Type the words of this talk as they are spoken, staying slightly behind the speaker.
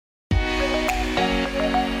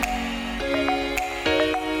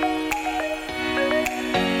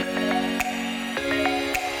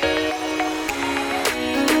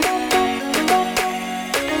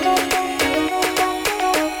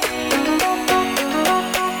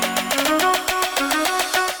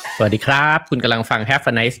สวัสดีครับคุณกำลังฟัง Have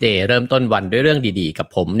a nice day เริ่มต้นวันด้วยเรื่องดีๆกับ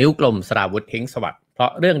ผมนิ้วกลมสราวุธเฮงสวัสดิ์เพรา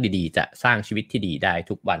ะเรื่องดีๆจะสร้างชีวิตที่ดีได้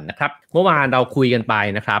ทุกวันนะครับเมื่อวานเราคุยกันไป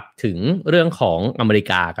นะครับถึงเรื่องของอเมริ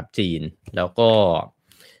กากับจีนแล้วก็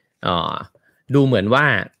ดูเหมือนว่า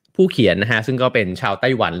ผู้เขียนนะฮะซึ่งก็เป็นชาวไต้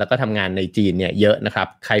หวันแล้วก็ทำงานในจีนเนี่ยเยอะนะครับ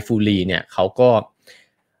ไคฟูลีเนี่ยเขาก็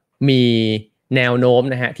มีแนวโน้ม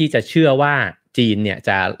นะฮะที่จะเชื่อว่าจีนเนี่ยจ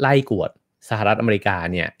ะไล่กวดสหรัฐอเมริกา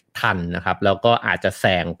เนี่ยทันนะครับแล้วก็อาจจะแซ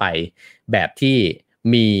งไปแบบที่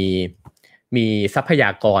มีทรัพย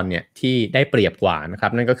ากรเนี่ยที่ได้เปรียบกว่านะครั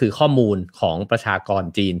บนั่นก็คือข้อมูลของประชากร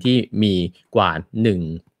จีนที่มีกว่า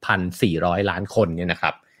 1,400 ล้านคนเนี่ยนะค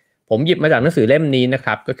รับผมหยิบมาจากหนังสือเล่มนี้นะค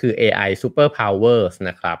รับก็คือ AI Superpowers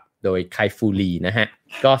นะครับโดยไคฟูลีนะฮะ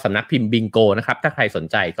ก็สำนักพิมพ์บิงโกนะครับถ้าใครสน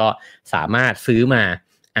ใจก็สามารถซื้อมา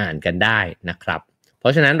อ่านกันได้นะครับเพร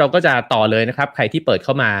าะฉะนั้นเราก็จะต่อเลยนะครับใครที่เปิดเ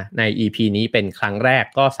ข้ามาใน EP นี้เป็นครั้งแรก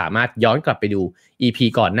ก็สามารถย้อนกลับไปดู EP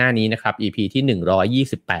ก่อนหน้านี้นะครับ EP ที่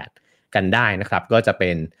128กันได้นะครับก็จะเป็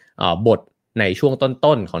นบทในช่วง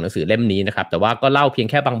ต้นๆของหนังสือเล่มนี้นะครับแต่ว่าก็เล่าเพียง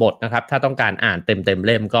แค่บางบทนะครับถ้าต้องการอ่านเต็มเ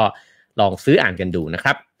ล่มก็ลองซื้ออ่านกันดูนะค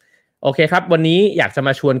รับโอเคครับวันนี้อยากจะม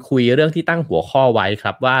าชวนคุยเรื่องที่ตั้งหัวข้อไว้ค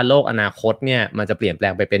รับว่าโลกอนาคตเนี่ยมันจะเปลี่ยนแปล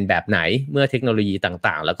งไปเป็นแบบไหนเมื่อเทคโนโลยี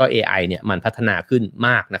ต่างๆแล้วก็ AI เนี่ยมันพัฒนาขึ้นม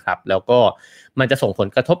ากนะครับแล้วก็มันจะส่งผล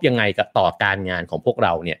กระทบยังไงกับต่อการงานของพวกเร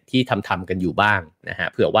าเนี่ยที่ทำกันอยู่บ้างนะฮะ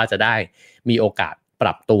เผื่อว่าจะได้มีโอกาสป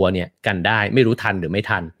รับตัวเนี่ยกันได้ไม่รู้ทันหรือไม่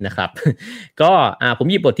ทันนะครับ ก็ผม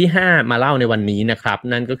หยิบบทที่5มาเล่าในวันนี้นะครับ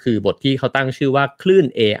นั่นก็คือบทที่เขาตั้งชื่อว่าคลื่น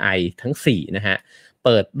AI ทั้ง4นะฮะเ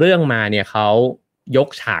ปิดเรื่องมาเนี่ยเขายก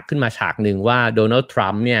ฉากขึ้นมาฉากหนึ่งว่าโดนัลด์ทรั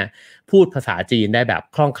มป์เนี่ยพูดภาษาจีนได้แบบ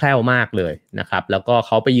คล่องแคล่วมากเลยนะครับแล้วก็เ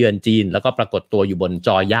ขาไปเยือนจีนแล้วก็ปรากฏตัวอยู่บนจ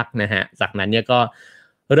อยักษ์นะฮะจากนั้นเนี่ยก็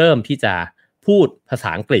เริ่มที่จะพูดภาษา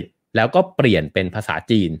อังกฤษแล้วก็เปลี่ยนเป็นภาษา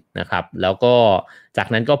จีนนะครับแล้วก็จาก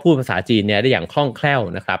นั้นก็พูดภาษาจีนเนี่ยได้อย่างคล่องแคล่ว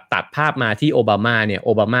นะครับตัดภาพมาที่โอบามาเนี่ยโอ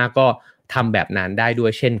บามาก็ทำแบบนั้นได้ด้ว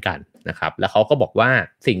ยเช่นกันนะครับแล้วเขาก็บอกว่า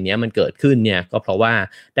สิ่งนี้มันเกิดขึ้นเนี่ยก็เพราะว่า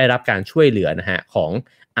ได้รับการช่วยเหลือนะฮะของ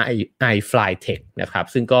iFlyTech นะครับ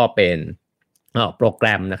ซึ่งก็เป็นโปรแกร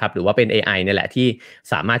มนะครับหรือว่าเป็น AI เนี่ยแหละที่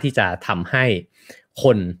สามารถที่จะทำให้ค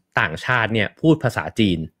นต่างชาติเนี่ยพูดภาษาจี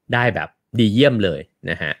นได้แบบดีเยี่ยมเลย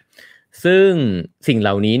นะฮะซึ่งสิ่งเห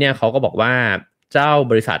ล่านี้เนี่ยเขาก็บอกว่าเจ้า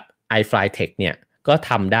บริษัท iFlyTech เนี่ยก็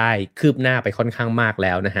ทำได้คืบหน้าไปค่อนข้างมากแ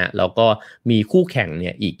ล้วนะฮะแล้วก็มีคู่แข่งเนี่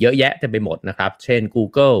ยอีกเยอะแยะเต็มไปหมดนะครับเช่น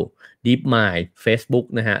Google DeepMind Facebook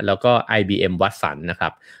นะฮะแล้วก็ IBM Watson นะครั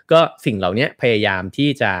บก็สิ่งเหล่านี้พยายามที่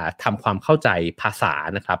จะทำความเข้าใจภาษา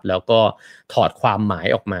นะครับแล้วก็ถอดความหมาย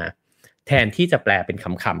ออกมาแทนที่จะแปลเป็นค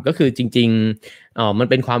ำๆก็คือจริงๆมัน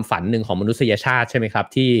เป็นความฝันหนึ่งของมนุษยชาติใช่ไหมครับ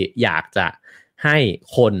ที่อยากจะให้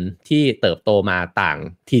คนที่เติบโตมาต่าง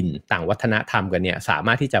ถิ่นต่างวัฒนธรรมกันเนี่ยสาม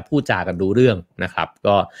ารถที่จะพูดจากันรู้เรื่องนะครับ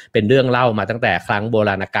ก็เป็นเรื่องเล่ามาตั้งแต่ครั้งโบ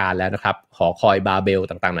ราณกาลแล้วนะครับหอคอยบาเบล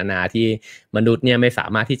ต่างๆนานาที่มนุษย์เนี่ยไม่สา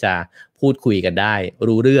มารถที่จะพูดคุยกันได้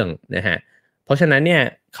รู้เรื่องนะฮะเพราะฉะนั้นเนี่ย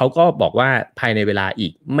เขาก็บอกว่าภายในเวลาอี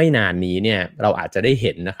กไม่นานนี้เนี่ยเราอาจจะได้เ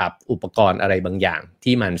ห็นนะครับอุปกรณ์อะไรบางอย่าง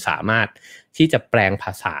ที่มันสามารถที่จะแปลงภ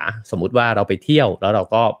าษาสมมุติว่าเราไปเที่ยวแล้วเรา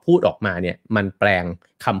ก็พูดออกมาเนี่ยมันแปลง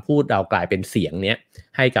คำพูดเรากลายเป็นเสียงเนี้ย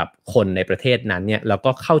ให้กับคนในประเทศนั้นเนี่ยเรา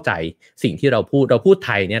ก็เข้าใจสิ่งที่เราพูดไ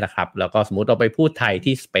ทยเนี่ยแหละครับแล้วก็สมมุติเราไปพูดไทย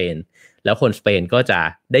ที่สเปนแล้วคนสเปนก็จะ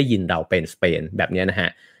ได้ยินเราเป็นสเปนแบบนี้นะฮะ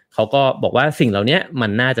เขาก็บอกว่าสิ่งเหล่านี้มั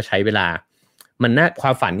นน่าจะใช้เวลาคว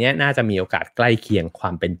ามฝันเนี้ยน่าจะมีโอกาสใกล้เคียงควา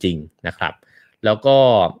มเป็นจริงนะครับแล้วก็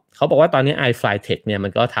เขาบอกว่าตอนนี้ iFlyTech เนี่ยมั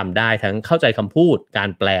นก็ทำได้ทั้งเข้าใจคำพูดการ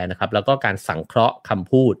แปลนะครับแล้วก็การสังเคราะห์ค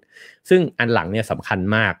ำพูดซึ่งอันหลังเนี่ยสำคัญ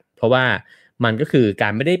มากเพราะว่ามันก็คือกา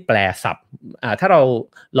รไม่ได้แปลศัพท์ถ้าเรา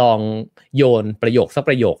ลองโยนประโยคสัก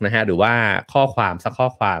ประโยคนะฮะหรือว่าข้อความสักข้อ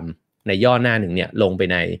ความในย่อหน้าหนึ่งเนี่ยลงไป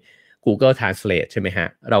ใน Google Translate ใช่ไหมฮะ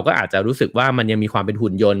เราก็อาจจะรู้สึกว่ามันยังมีความเป็น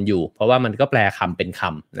หุ่นยนต์อยู่เพราะว่ามันก็แปลคำเป็นค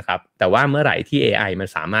ำนะครับแต่ว่าเมื่อไหร่ที่ AI มัน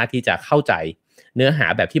สามารถที่จะเข้าใจเนื้อหา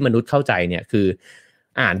แบบที่มนุษย์เข้าใจเนี่ยคือ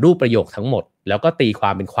อ่านรูปประโยคทั้งหมดแล้วก็ตีคว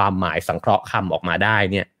ามเป็นความหมายสังเคราะห์คำออกมาได้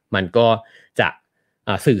เนี่ยมันก็จะ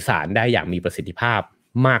สื่อสารได้อย่างมีประสิทธิภาพ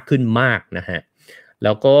มากขึ้นมากนะฮะแ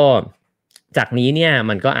ล้วก็จากนี้เนี่ย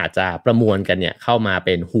มันก็อาจจะประมวลกันเนี่ยเข้ามาเ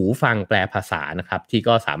ป็นหูฟังแปลภาษานะครับที่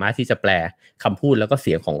ก็สามารถที่จะแปลคำพูดแล้วก็เ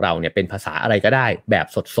สียงของเราเนี่ยเป็นภาษาอะไรก็ได้แบบ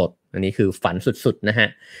สดๆอันนี้คือฝันสุดๆนะฮะ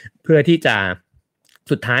เพื่อที่จะ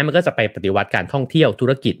สุดท้ายมันก็จะไปปฏิวัติการท่องเที่ยวธุ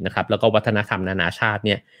รกิจนะครับแล้วก็วัฒนธรรมนานาชาติเ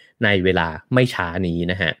นี่ยในเวลาไม่ช้านี้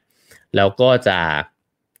นะฮะแล้วก็จะ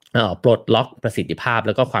ปลดล็อกประสิทธิภาพแ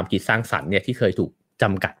ล้วก็ความคิดสร้างสรรค์เนี่ยที่เคยถูกจ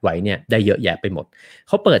ำกัดไว้เนี่ยได้เยอะแยะไปหมดเ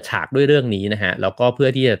ขาเปิดฉากด้วยเรื่องนี้นะฮะแล้วก็เพื่อ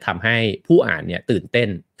ที่จะทำให้ผู้อ่านเนี่ยตื่นเต้น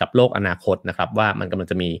กับโลกอนาคตนะครับว่ามันกำลัง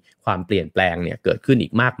จะมีความเปลี่ยนแปลงเนี่ยเกิดขึ้นอี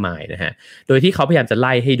กมากมายนะฮะโดยที่เขาพยายามจะไ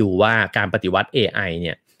ล่ให้ดูว่าการปฏิวัติ AI เ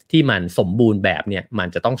นี่ย ที่มันสมบูรณ์แบบเนี่ยมัน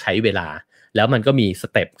จะต้องใช้เวลาแล้วมันก็มีส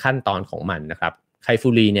เต็ปขั้นตอนของมันนะครับไคฟู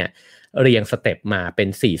รีเนี่ยเรียงสเต็ปมาเป็น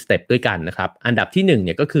4สเต็ปด้วยกันนะครับอันดับที่1เ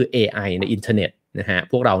นี่ยก็คือ AI ในอินเทอร์เน็ตนะฮะ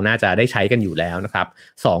พวกเราน่าจะได้ใช้กันอยู่แล้วนะครับ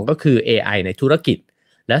2ก็คือ AI ในธุรกิจ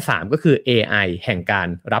และ3ก็คือ AI แห่งการ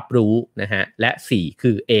รับรู้นะฮะและ4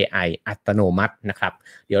คือ AI อัตโนมัตินะครับ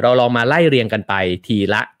เดี๋ยวเราลองมาไล่เรียงกันไปที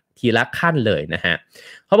ละขั้นเลยนะฮะ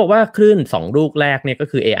เขาบอกว่าคลื่น2ลูกแรกเนี่ยก็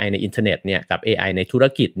คือ AI ในอินเทอร์เน็ตเนี่ยกับ AI ในธุร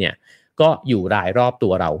กิจเนี่ยก็อยู่รายรอบตั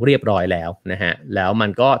วเราเรียบร้อยแล้วนะฮะแล้วมัน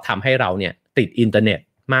ก็ทำให้เราเนี่ยติดอินเทอร์เน็ต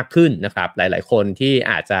มากขึ้นนะครับหลายๆคนที่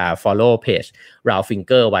อาจจะ follow page Ralph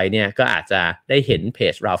Finger ไว้เนี่ยก็อาจจะได้เห็นเพ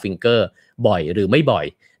จ Ralph Finger บ่อยหรือไม่บ่อย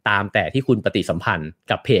ตามแต่ที่คุณปฏิสัมพันธ์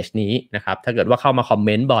กับเพจนี้นะครับถ้าเกิดว่าเข้ามาคอมเม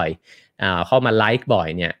นต์บ่อยเข้ามาไลค์บ่อย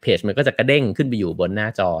เนี่ยเพจมันก็จะกระเด้งขึ้นไปอยู่บนหน้า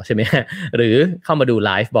จอใช่ไหมหรือเข้ามาดูไ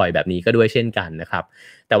ลฟ์บ่อยแบบนี้ก็ด้วยเช่นกันนะครับ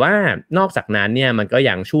แต่ว่านอกจากนั้นเนี่ยมันก็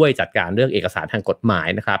ยังช่วยจัดการเรื่องเอกสารทางกฎหมาย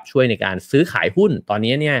นะครับช่วยในการซื้อขายหุ้นตอน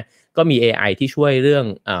นี้เนี่ยก็มี AI ที่ช่วยเรื่อง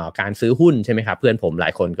การซื้อหุ้นใช่ไหมครับเพื่อนผมหลา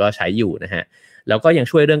ยคนก็ใช้อยู่นะฮะแล้วก็ยัง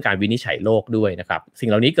ช่วยเรื่องการวินิจฉัยโรคด้วยนะครับสิ่ง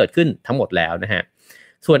เหล่านี้เกิดขึ้นทั้งหมดแล้วนะฮะ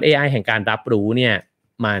ส่วน AI แห่งการรับรู้เนี่ย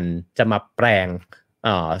มันจะมาแปลง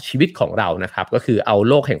ชีวิตของเรานะครับก็คือเอา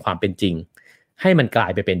โลกแห่งความเป็นจริงให้มันกลา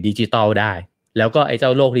ยไปเป็นดิจิทัลได้แล้วก็ไอ้เจ้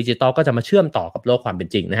าโลกดิจิทัลก็จะมาเชื่อมต่อกับโลกความเป็น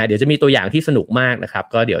จริงนะฮะเดี๋ยวจะมีตัวอย่างที่สนุกมากนะครับ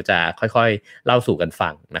ก็เดี๋ยวจะค่อยๆเล่าสู่กันฟั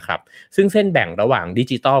งนะครับซึ่งเส้นแบ่งระหว่างดิ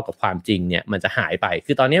จิทัลกับความจริงเนี่ยมันจะหายไป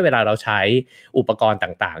คือตอนนี้เวลาเราใช้อุปกรณ์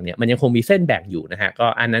ต่างๆเนี่ยมันยังคงมีเส้นแบ่งอยู่นะฮะก็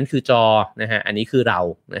อันนั้นคือจอนะฮะอันนี้คือเรา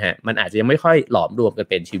นะฮะมันอาจจะยังไม่ค่อยหลอมรวมกัน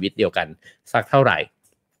เป็นชีวิตเดียวกันสักเท่าไหร่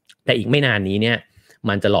แต่อีกไม่นานนี้เนี่ย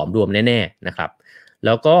มันจะหลอมรวมแน่ๆนะครับแ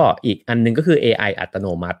ล้วก็อีกอันนึงก็คือ AI อัตโน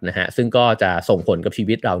มัตินะฮะซึ่งก็จะส่งผลกับชี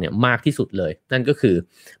วิตเราเนี่ยมากที่สุดเลยนั่นก็คือ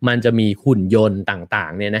มันจะมีหุ่นยนต์ต่า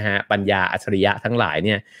งๆเนี่ยนะฮะปัญญาอัจฉริยะทั้งหลายเ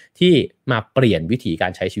นี่ยที่มาเปลี่ยนวิถีกา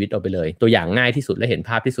รใช้ชีวิตเราไปเลยตัวอย่างง่ายที่สุดและเห็น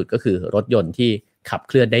ภาพที่สุดก็คือรถยนต์ที่ขับเ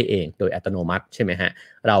คลื่อนได้เองโดยอัตโนมัติใช่ไหมฮะ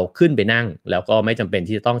เราขึ้นไปนั่งแล้วก็ไม่จำเป็น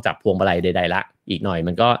ที่จะต้องจับพวงมาลัยใดๆละอีกหน่อย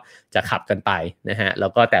มันก็จะขับกันไปนะฮะแล้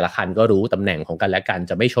วก็แต่ละคันก็รู้ตำแหน่งของกันและกัน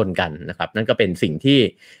จะไม่ชนกันนะครับนั่นก็เป็นสิ่งที่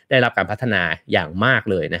ได้รับการพัฒนาอย่างมาก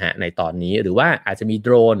เลยนะฮะในตอนนี้หรือว่าอาจจะมีโด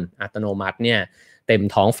รนอัตโนมัติเนี่ยเต็ม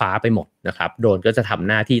ท้องฟ้าไปหมดนะครับโดรนก็จะทำ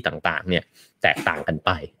หน้าที่ต่างๆเนี่ยแตกต่างกันไป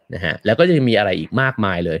นะฮะแล้วก็จะมีอะไรอีกมากม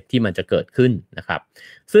ายเลยที่มันจะเกิดขึ้นนะครับ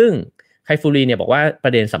ซึ่งไคฟูรีเนี่ยบอกว่าปร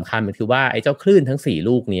ะเด็นสำคัญมันคือว่าไอ้เจ้าคลื่นทั้ง4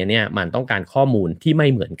ลูกนี้เนี่ยมันต้องการข้อมูลที่ไม่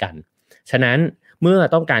เหมือนกันฉะนั้นเมื่อ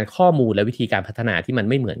ต้องการข้อมูลและวิธีการพัฒนาที่มัน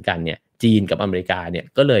ไม่เหมือนกันเนี่ยจีนกับอเมริกาเนี่ย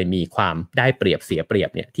ก็เลยมีความได้เปรียบเสียเปรียบ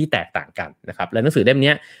เนี่ยที่แตกต่างกันนะครับและหนังสือเล่ม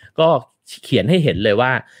นี้ก็เขียนให้เห็นเลยว่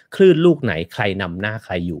าคลื่นลูกไหนใครนำหน้าใค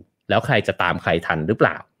รอยู่แล้วใครจะตามใครทันหรือเป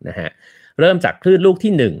ล่านะฮะเริ่มจากคลื่นลูก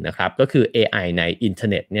ที่1นะครับก็คือ AI ในอินเทอร์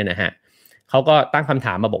เน็ตเนี่ยนะฮะเขาก็ตั้งคำถ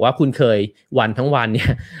ามมาบอกว่าคุณเคยวันทั้งวันเนี่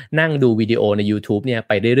ยนั่งดูวิดีโอใน YouTube เนี่ยไ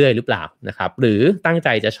ปเรื่อยๆหรือเปล่านะครับหรือตั้งใจ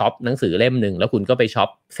จะช็อปหนังสือเล่มหนึ่งแล้วคุณก็ไปช็อป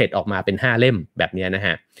เสร็จออกมาเป็น5เล่มแบบนี้นะฮ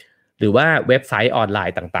ะหรือว่าเว็บไซต์ออนไล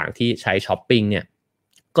น์ต่างๆที่ใช้ช้อปปิ้งเนี่ย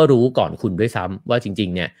ก็รู้ก่อนคุณด้วยซ้ำว่าจริง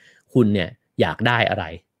ๆเนี่ยคุณเนี่ยอยากได้อะไร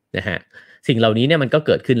นะฮะสิ่งเหล่านี้เนี่ยมันก็เ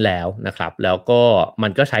กิดขึ้นแล้วนะครับแล้วก็มั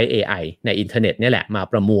นก็ใช้ AI ในอินเทอร์เน็ตเนี่ยแหละมา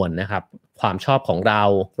ประมวลนะครับความชอบของเรา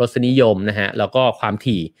รสนิยมนะฮะแล้วก็ความ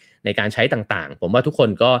ถี่ในการใช้ต่างๆผมว่าทุกคน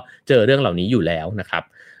ก็เจอเรื่องเหล่านี้อยู่แล้วนะครับ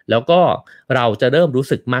แล้วก็เราจะเริ่มรู้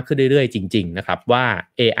สึกมากขึ้นเรื่อยๆจริงๆนะครับว่า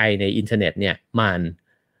AI ในอินเทอร์เน็ตเนี่ยมัน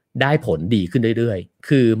ได้ผลดีขึ้นเรื่อยๆ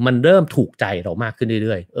คือมันเริ่มถูกใจเรามากขึ้นเ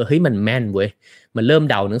รื่อยๆเฮ้ยมันแม่นเว้ยมันเริ่ม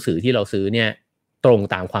เดาหนังสือที่เราซื้อเนี่ยตรง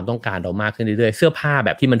ตามความต้องการเรามากขึ้นเรื่อยๆเสื้อผ้าแบ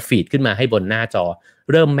บที่มันฟีดขึ้นมาให้บนหน้าจอ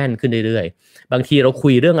เริ่มแม่นขึ้นเรื่อยๆบางทีเราคุ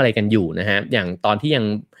ยเรื่องอะไรกันอยู่นะฮะอย่างตอนที่ยัง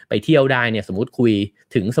ไปเที่ยวได้เนี่ยสมมุติคุย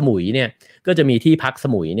ถึงสมุยเนี่ยก็จะมีที่พักส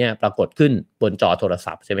มุยเนี่ยปรากฏขึ้นบนจอโทร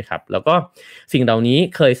ศัพท์ใช่ไหมครับแล้วก็สิ่งเหล่านี้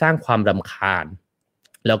เคยสร้างความรำคาญ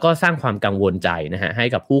แล้วก็สร้างความกังวลใจนะฮะให้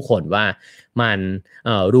กับผู้คนว่ามัน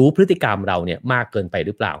รู้พฤติกรรมเราเนี่ยมากเกินไปห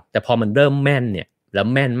รือเปล่าแต่พอมันเริ่มแม่นเนี่ยแล้ว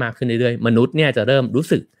แม่นมากขึ้นเรื่อยๆมนุษย์เนี่ยจะเริ่มรู้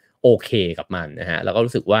สึกโอเคกับมันนะฮะแล้วก็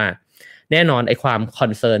รู้สึกว่าแน่นอนไอ้ความคอ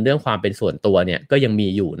นเซิร์นเรื่องความเป็นส่วนตัวเนี่ยก็ยังมี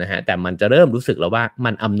อยู่นะฮะแต่มันจะเริ่มรู้สึกแล้วว่า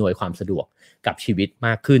มันอำนวยความสะดวกกับชีวิตม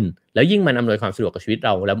ากขึ้นแล้วยิ่งมันอำนวยความสะดวกกับชีวิตเร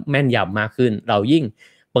าแล้วแม่นยำมากขึ้นเรายิ่ง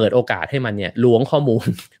เปิดโอกาสให้มันเนี่ยล้วงข้อมูล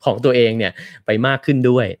ของตัวเองเนี่ยไปมากขึ้น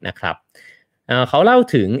ด้วยนะครับเขาเล่า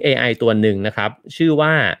ถึง AI ตัวหนึ่งนะครับชื่อว่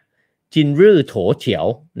าจินรื่อโถเฉียว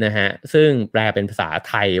นะฮะซึ่งแปลเป็นภาษา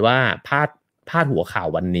ไทยว่าพาดหัวข่าว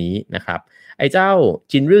วันนี้นะครับไอ้เจ้า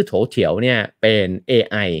จินรื่อโถเฉียวเนี่ยเป็น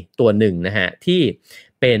AI ตัวหนึ่งนะฮะที่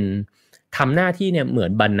เป็นทำหน้าที่เนี่ยเหมือ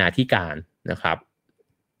นบรรณาธิการนะครับ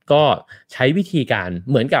ก็ใช้วิธีการ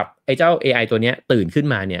เหมือนกับไอ้เจ้า AI ตัวเนี้ยตื่นขึ้น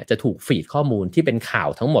มาเนี่ยจะถูกฟีดข้อมูลที่เป็นข่าว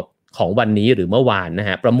ทั้งหมด ของวันนี้หรือเมื่อวานนะ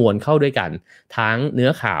ฮะประมวลเข้าด้วยกันทั้งเนื้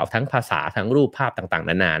อข่าวทั้งภาษาทั้งรูปภาพต่างๆ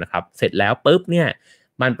นานานะครับเสร็จแล้วปุ๊บเนี่ย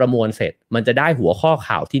มันประมวลเสร็จมันจะได้หัวข้อ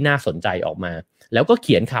ข่าวที่น่าสนใจออกมาแล้วก็เ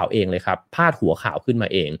ขียนข่าวเองเลยครับพาดหัวข่าวขึ้นมา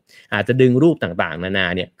เองอาจจะดึงรูปต่างๆนานา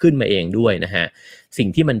เนี่ยขึ้นมาเองด้วยนะฮะสิ่ง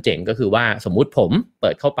ที่มันเจ๋งก็คือว่าสมมุติผมเปิ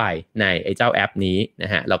ดเข้าไปในไอ้เจ้าแอปนี้น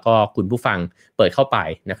ะฮะแล้วก็คุณผู้ฟังเปิดเข้าไป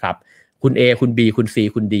นะครับคุณ A คุณ B คุณ C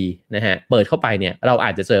คุณ D นะฮะเปิดเข้าไปเนี่ยเราอ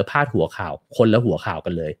าจจะเจอพาดหัวข่าวคนละหัวข่าวกั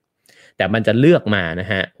นเลยแต่มันจะเลือกมานะ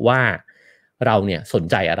ฮะว่าเราเนี่ยสน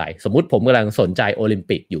ใจอะไรสมมุติผมกำลังสนใจโอลิม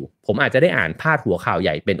ปิกอยู่ผมอาจจะได้อ่านพาดหัวข่าวให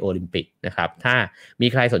ญ่เป็นโอลิมปิกนะครับถ้ามี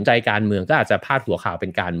ใครสนใจการเมืองก็อาจจะพาดหัวข่าวเป็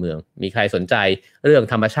นการเมืองมีใครสนใจเรื่อง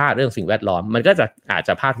ธรรมชาติเรื่องสิ่งแวดล้อมมันก็จะอาจจ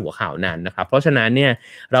ะพาดหัวข่าวนั้นนะครับเพราะฉะนั้นเนี่ย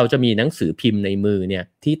เราจะมีหนังสือพิมพ์ในมือเนี่ย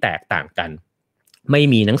ที่แตกต่างกันไม่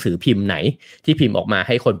มีหนังสือพิมพ์ไหนที่พิมพ์ออกมาใ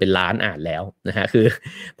ห้คนเป็นล้านอ่านแล้วนะฮะคือ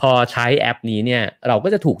พอใช้แอปนี้เนี่ยเราก็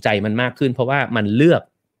จะถูกใจมันมากขึ้นเพราะว่ามันเลือก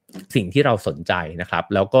สิ่งที่เราสนใจนะครับ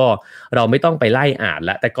แล้วก็เราไม่ต้องไปไล่อ่าน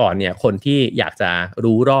ละแต่ก่อนเนี่ยคนที่อยากจะ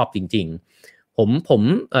รู้รอบจริงๆผม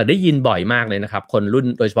ได้ยินบ่อยมากเลยนะครับคนรุ่น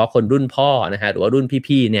โดยเฉพาะคนรุ่นพ่อนะฮะหรือว่ารุ่น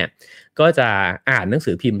พี่ๆเนี่ยก็จะอ่านหนัง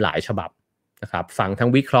สือพิมพ์หลายฉบับนะครับฟังทั้ง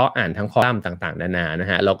วิเคราะห์อ่านทั้งคอลัมน์ต่างๆนานานะ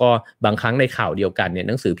ฮะแล้วก็บางครั้งในข่าวเดียวกันเนี่ยห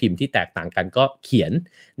นังสือพิมพ์ที่แตกต่างกันก็เขียน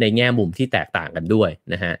ในแง่มุมที่แตกต่างกันด้วย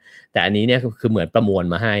นะฮะแต่อันนี้เนี่ยคือเหมือนประมวล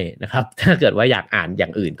มาให้นะครับถ้าเกิดว่าอยากอ่านอย่า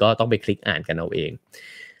งอื่นก็ต้องไปคลิกอ่านกันเอาเอง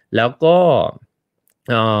แล้วก็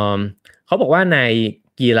เขาบอกว่าใน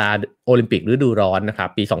กีฬาโอลิมปิกฤดูร้อนนะครับ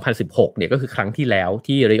ปี2016เนี่ยก็คือครั้งที่แล้ว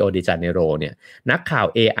ที่ริโอเดจาเนโรเนี่ยนักข่าว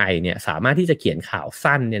AI เนี่ยสามารถที่จะเขียนข่าว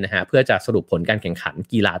สั้นเนี่ยนะฮะเพื่อจะสรุปผลการแข่งขัน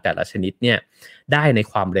กีฬาแต่ละชนิดเนี่ยได้ใน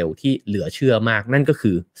ความเร็วที่เหลือเชื่อมากนั่นก็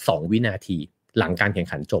คือ2วินาทีหลังการแข่ง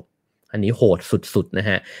ขันจบอันนี้โหดสุดๆนะ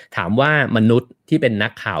ฮะถามว่ามนุษย์ที่เป็นนั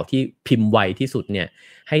กข่าวที่พิมพ์ไวที่สุดเนี่ย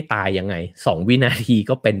ให้ตายยังไง2วินาที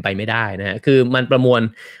ก็เป็นไปไม่ได้นะฮะคือมันประมวล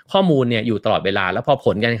ข้อมูลเนี่ยอยู่ตลอดเวลาแล้วพอผ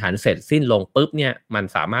ลการแข่งขันเสร็จสิ้นลงปุ๊บเนี่ยมัน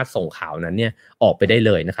สามารถส่งข่าวนั้นเนี่ยออกไปได้เ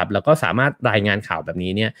ลยนะครับแล้วก็สามารถรายงานข่าวแบบ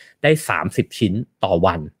นี้เนี่ยได้30ชิ้นต่อ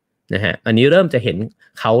วันนะฮะอันนี้เริ่มจะเห็น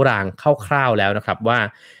เขารางคร่าวๆแล้วนะครับว่า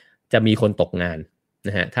จะมีคนตกงานน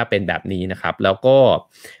ะฮะถ้าเป็นแบบนี้นะครับแล้วก็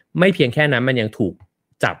ไม่เพียงแค่นั้นมันยังถูก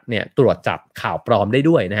จับเนี่ยตรวจจับข่าวปลอมได้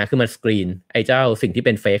ด้วยนะฮะคือมันสกรีนไอ้เจ้าสิ่งที่เ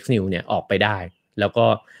ป็นเฟกนิวเนี่ยออกไปได้แล้วก็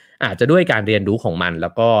อาจจะด้วยการเรียนรู้ของมันแล้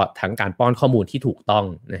วก็ทั้งการป้อนข้อมูลที่ถูกต้อง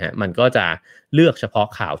นะฮะมันก็จะเลือกเฉพาะ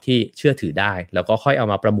ข่าวที่เชื่อถือได้แล้วก็ค่อยเอา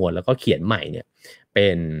มาประมวลแล้วก็เขียนใหม่เนี่ยเป็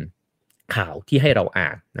นข่าวที่ให้เราอ่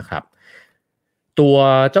านนะครับตัว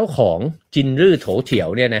เจ้าของจินรื่อโถเฉียว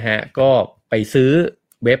เนี่ยนะฮะก็ไปซื้อ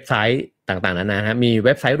เว็บไซต์ต่างๆนานาฮะมีเ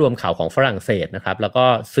ว็บไซต์รวมข่าวของฝรั่งเศสนะครับแล้วก็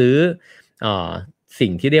ซื้อสิ่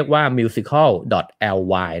งที่เรียกว่า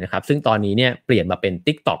musical.ly นะครับซึ่งตอนนี้เนี่ยเปลี่ยนมาเป็น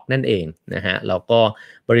TikTok นั่นเองนะฮะแล้วก็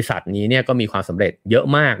บริษัทนี้เนี่ยก็มีความสำเร็จเยอะ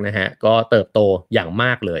มากนะฮะก็เติบโตอย่างม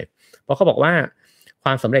ากเลยเพราะเขาบอกว่าคว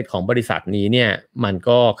ามสำเร็จของบริษัทนี้เนี่ยมัน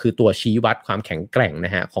ก็คือตัวชี้วัดความแข็งแกร่งน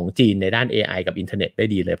ะฮะของจีนในด้าน AI กับอินเทอร์เน็ตได้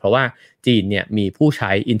ดีเลยเพราะว่าจีนเนี่ยมีผู้ใ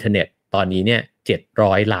ช้อินเทอร์เน็ตตอนนี้เนี่ย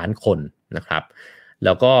700 ล้านคนนะครับแ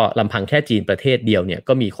ล้วก็ลำพังแค่จีนประเทศเดียวเนี่ย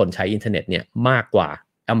ก็มีคนใช้อินเทอร์เน็ตเนี่ยมากกว่า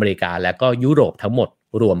อเมริกาและก็ยุโรปทั้งหมด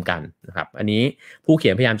รวมกันนะครับอันนี้ผู้เขี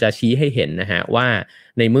ยนพยายามจะชี้ให้เห็นนะฮะว่า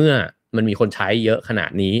ในเมื่อมันมีคนใช้เยอะขนา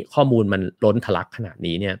ดนี้ข้อมูลมันล้นทะลักขนาด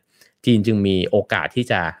นี้เนี่ยจีนจึงมีโอกาสที่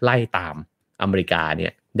จะไล่ตามอเมริกาเนี่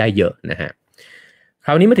ยได้เยอะนะฮะคร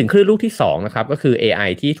าวนี้มาถึงคลื่นลูกที่2นะครับก็คือ AI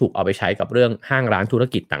ที่ถูกเอาไปใช้กับเรื่องห้างร้านธุร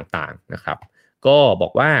กิจต่างๆนะครับก็บอ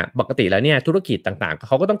กว่าปกติแล้วเนี่ยธุรกิจต่างๆเ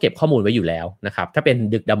ขาก็ต้องเก็บข้อมูลไว้อยู่แล้วนะครับถ้าเป็น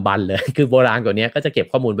ดึกดำบรรพ์เลยคือโบราณกว่านี้ก็จะเก็บ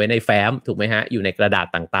ข้อมูลไว้ในแฟ้มถูกไหมฮะอยู่ในกระดาษ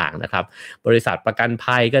ต่างๆนะครับบริษัทประกัน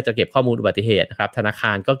ภัยก็จะเก็บข้อมูลอุบัติเหตุนะครับธนาค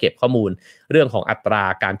ารก็เก็บข้อมูลเรื่องของอัตรา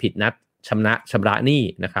การผิดนัดชำระหนี้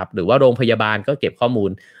นะครับหรือว่าโรงพยาบาลก็เก็บข้อมูล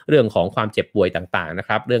เรื่องของความเจ็บป่วยต่างๆนะค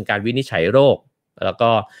รับเรื่องการวินิจฉัยโรคแล้วก็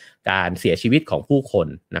การเสียชีวิตของผู้คน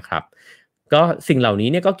นะครับก็สิ่งเหล่านี้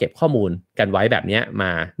เนี่ยก็เก็บข้อมูลกันไว้แบบนี้ม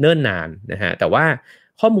าเนิ่นนานนะฮะแต่ว่า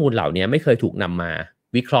ข้อมูลเหล่านี้ไม่เคยถูกนำมา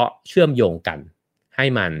วิเคราะห์เชื่อมโยงกันให้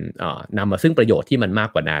มันนำมาซึ่งประโยชน์ที่มันมาก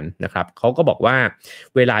กว่านั้นนะครับเขาก็บอกว่า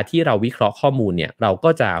เวลาที่เราวิเคราะห์ข้อมูลเนี่ยเราก็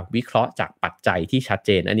จะวิเคราะห์จากปัจจัยที่ชัดเจ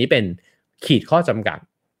นอันนี้เป็นขีดข้อจำกัด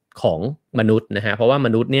ของมนุษย์นะฮะเพราะว่าม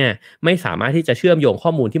นุษย์เนี่ยไม่สามารถที่จะเชื่อมโยงข้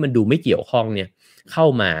อมูลที่มันดูไม่เกี่ยวข้องเนี่ยเข้า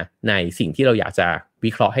มาในสิ่งที่เราอยากจะ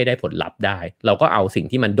วิเคราะห์ให้ได้ผลลัพธ์ได้เราก็เอาสิ่ง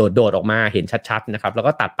ที่มันโดดออกมาเห็นชัดๆนะครับแล้ว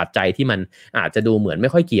ก็ตัดปัจจัยที่มันอาจจะดูเหมือนไม่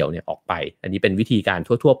ค่อยเกี่ยวเนี่ยออกไปอันนี้เป็นวิธีการ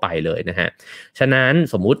ทั่วๆไปเลยนะฮะฉะนั้น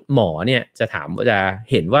สมมุติหมอเนี่ยจะถามว่าจะ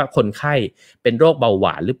เห็นว่าคนไข้เป็นโรคเบาหว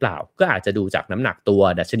านหรือเปล่าก็อาจจะดูจากน้ำหนักตัว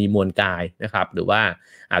ดัชนีมวลกายนะครับหรือว่า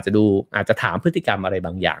อาจจะถามพฤติกรรมอะไรบ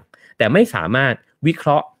างอย่างแต่ไม่สามารถวิเคร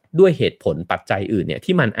าะห์ด้วยเหตุผลปัจจัยอื่นเนี่ย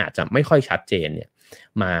ที่มันอาจจะไม่ค่อยชัดเจนเนี่ย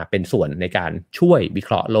มาเป็นส่วนในการช่วยวิเค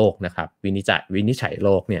ราะห์โลกนะครับวินิจฉัยโล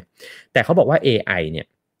กเนี่ยแต่เขาบอกว่า AI เนี่ย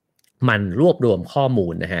มันรวบรวมข้อมู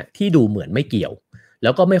ลนะฮะที่ดูเหมือนไม่เกี่ยวแล้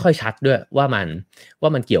วก็ไม่ค่อยชัดด้วยว่า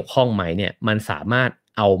มันเกี่ยวข้องไหมเนี่ยมันสามารถ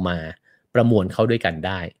เอามาประมวลเข้าด้วยกันไ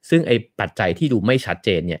ด้ซึ่งไอ้ปัจจัยที่ดูไม่ชัดเจ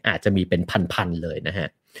นเนี่ยอาจจะมีเป็นพันๆเลยนะฮะ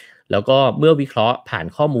แล้วก็เมื่อวิเคราะห์ผ่าน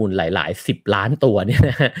ข้อมูลหลายๆ10ล้านตัวเนี่ย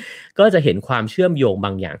นะฮะก็จะเห็นความเชื่อมโยงบ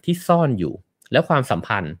างอย่างที่ซ่อนอยู่และความสัม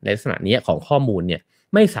พันธ์ในลักษณะนี้ของข้อมูลเนี่ย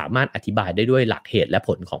ไม่สามารถอธิบายได้ด้วยหลักเหตุและผ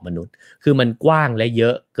ลของมนุษย์คือมันกว้างและเยอ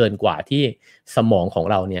ะเกินกว่าที่สมองของ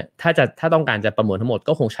เราเนี่ยถ้าต้องการจะประมวลทั้งหมด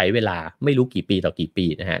ก็คงใช้เวลาไม่รู้กี่ปีต่อกี่ปี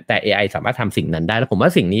นะฮะแต่ AI สามารถทำสิ่งนั้นได้แล้วผมว่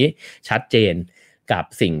าสิ่งนี้ชัดเจนกับ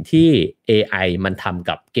สิ่งที่ AI มันทำ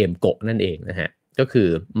กับเกมโกะนั่นเองนะฮะก็คือ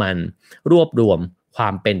มันรวบรวมควา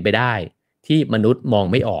มเป็นไปได้ที่มนุษย์มอง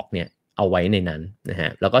ไม่ออกเนี่ยเอาไว้ในนั้นนะฮะ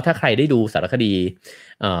แล้วก็ถ้าใครได้ดูสารคดี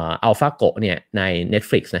อัลฟาโกะเนี่ยใน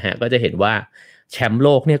Netflix นะฮะก็จะเห็นว่าแชมป์โล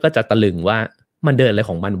กเนี่ยก็จะตะลึงว่ามันเดินอะไร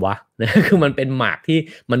ของมันวะนะคือมันเป็นหมากที่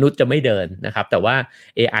มนุษย์จะไม่เดินนะครับแต่ว่า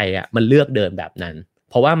AI อ่ะมันเลือกเดินแบบนั้น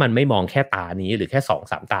เพราะว่ามันไม่มองแค่ตานี้หรือแค่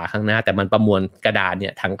 2-3 ตาข้างหน้าแต่มันประมวลกระดานเนี่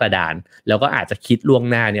ยทั้งกระดานแล้วก็อาจจะคิดล่วง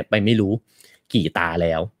หน้าเนี่ยไปไม่รู้กี่ตาแ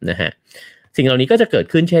ล้วนะฮะสิ่งเหล่านี้ก็จะเกิด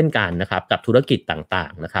ขึ้นเช่นกันนะครับกับธุรกิจต่า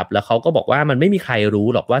งๆนะครับแล้วเขาก็บอกว่ามันไม่มีใครรู้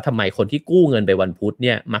หรอกว่าทำไมคนที่กู้เงินไปวันพุธเ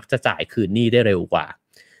นี่ยมักจะจ่ายคืนหนี้ได้เร็วกว่า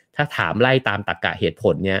ถ้าถามไล่ตามตรรกะเหตุผ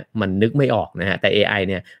ลเนี่ยมันนึกไม่ออกนะฮะแต่ AI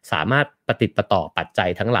เนี่ยสามารถปฏิดประต่อปัจจัย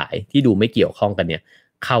ทั้งหลายที่ดูไม่เกี่ยวข้องกันเนี่ย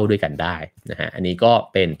เข้าด้วยกันได้นะฮะอันนี้ก็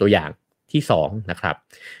เป็นตัวอย่างที่2นะครับ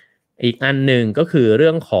อีกอันหนึ่งก็คือเรื่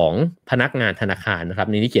องของพนักงานธนาคารนะครับ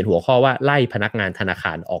นี่เขียนหัวข้อว่าไล่พนักงานธนาค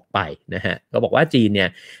ารออกไปนะฮะก็บอกว่าจีนเนี่ย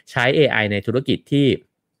ใช้ AI ในธุรกิจที่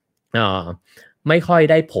ไม่ค่อย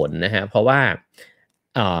ได้ผลนะฮะเพราะว่า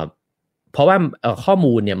ข้อ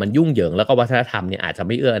มูลเนี่ยมันยุ่งเหยิงแล้วก็วัฒนธรรมเนี่ยอาจจะไ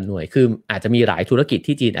ม่เอื้ออำนวยคืออาจจะมีหลายธุรกิจ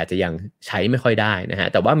ที่จีนอาจจะยังใช้ไม่ค่อยได้นะฮะ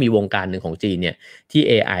แต่ว่ามีวงการหนึ่งของจีนเนี่ยที่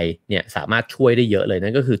AI เนี่ยสามารถช่วยได้เยอะเลย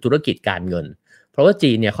นั่นก็คือธุรกิจการเงินเพราะว่า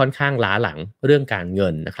จีนเนี่ยค่อนข้างล้าหลังเรื่องการเงิ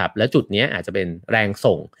นนะครับและจุดนี้อาจจะเป็นแรง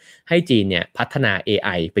ส่งให้จีนเนี่ยพัฒนา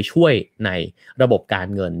AI ไปช่วยในระบบการ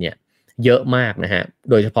เงินเนี่ยเยอะมากนะฮะ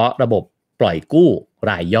โดยเฉพาะระบบปล่อยกู้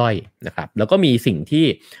รายย่อยนะครับแล้วก็มีสิ่งที่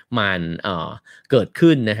มันเกิด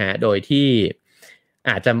ขึ้นนะฮะโดยที่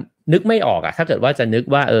อาจจะนึกไม่ออกอะถ้าเกิดว่าจะนึก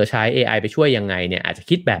ว่าใช้ AI ไปช่วยยังไงเนี่ยอาจจะ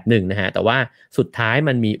คิดแบบหนึ่งนะฮะแต่ว่าสุดท้าย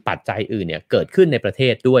มันมีปัจจัยอื่นเนี่ยเกิดขึ้นในประเท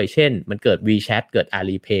ศด้วยเช่นมันเกิด WeChat เกิด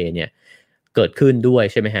Alipay เนี่ยเกิดขึ้นด้วย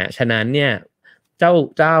ใช่ไหมฮะฉะนั้นเนี่ยเ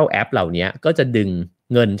จ้าแอปเหล่านี้ก็จะดึง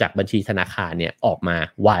เงินจากบัญชีธนาคารเนี่ยออกมา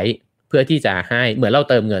ไว้เพื่อที่จะให้เหมือนเรา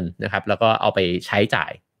เติมเงินนะครับแล้วก็เอาไปใช้จ่า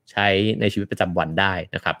ยใช้ในชีวิตประจำวันได้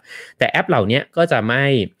นะครับแต่แอปเหล่านี้ก็จะไม่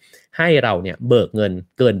ให้เราเนี่ยเบิกเงิน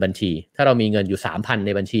เกินบัญชีถ้าเรามีเงินอยู่ 3,000 ใน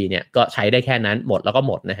บัญชีเนี่ยก็ใช้ได้แค่นั้นหมดแล้วก็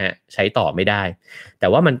หมดนะฮะใช้ต่อไม่ได้แต่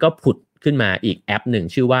ว่ามันก็ผุดขึ้นมาอีกแอปหนึ่ง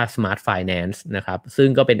ชื่อว่า Smart Finance นะครับซึ่ง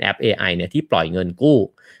ก็เป็นแอป AI เนี่ยที่ปล่อยเงินกู้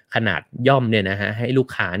ขนาดย่อมเนี่ยนะฮะให้ลูก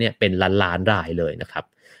ค้าเนี่ยเป็นล้านรายเลยนะครับ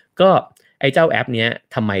ก็ไอ้เจ้าแอปเนี้ย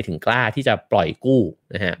ทำไมถึงกล้าที่จะปล่อยกู้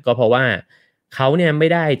นะฮะก็เพราะว่าเขาเนี่ยไม่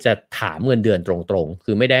ได้จะถามเงินเดือนตรงๆ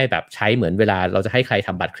คือไม่ได้แบบใช้เหมือนเวลาเราจะให้ใครท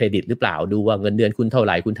ำบัตรเครดิตหรือเปล่าดูว่าเงินเดือนคุณเท่าไห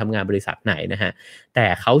ร่คุณทำงานบริษัทไหนนะฮะแต่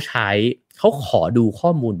เขาขอดูข้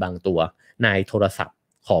อมูลบางตัวในโทรศัพท์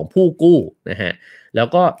ของผู้กู้นะฮะแล้ว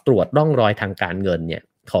ก็ตรวจร่องรอยทางการเงินเนี่ย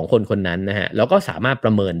ของคนคนนั้นนะฮะแล้วก็สามารถปร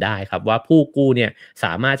ะเมินได้ครับว่าผู้กู้เนี่ยส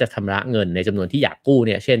ามารถจะชำระเงินในจำนวนที่อยากกู้เ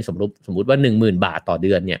นี่ยเช่นสมมติว่า 10,000 บาทต่อเ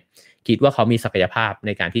ดือนเนี่ยคิดว่าเขามีศักยภาพใน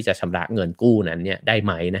การที่จะชำระเงินกู้นั้นเนี่ยได้ไ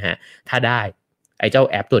หมนะฮะถ้าได้ไอ้เจ้า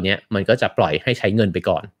แอปตัวเนี้ยมันก็จะปล่อยให้ใช้เงินไป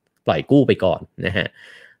ก่อนปล่อยกู้ไปก่อนนะฮะ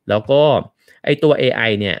แล้วก็ไอ้ตัว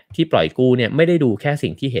AI เนี่ยที่ปล่อยกู้เนี่ยไม่ได้ดูแค่สิ่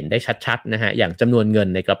งที่เห็นได้ชัดๆนะฮะอย่างจำนวนเงิน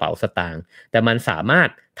ในกระเป๋าสตางค์แต่มันสามารถ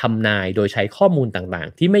ทำนายโดยใช้ข้อมูลต่าง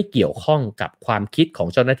ๆที่ไม่เกี่ยวข้องกับความคิดของ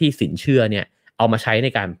เจ้าหน้าที่สินเชื่อเนี่ยเอามาใช้ใน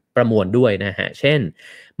การประมวลด้วยนะฮะเช่น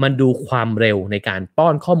มันดูความเร็วในการป้อ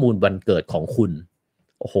นข้อมูลวันเกิดของคุณ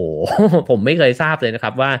โอ้โห ผมไม่เคยทราบเลยนะค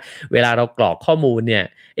รับว่าเวลาเรากรอกข้อมูลเนี่ย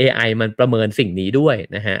AI มันประเมินสิ่งนี้ด้วย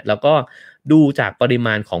นะฮะแล้วก็ดูจากปริม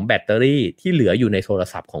าณของแบตเตอรี่ที่เหลืออยู่ในโทร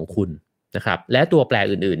ศัพท์ของคุณนะครับและตัวแปร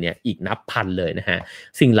อื่นๆเนี่ยอีกนับพันเลยนะฮะ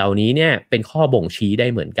สิ่งเหล่านี้เนี่ยเป็นข้อบ่งชี้ได้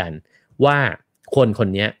เหมือนกันว่าคน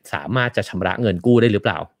นี้สามารถจะชำระเงินกู้ได้หรือเป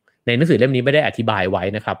ล่าในหนังสือเล่มนี้ไม่ได้อธิบายไว้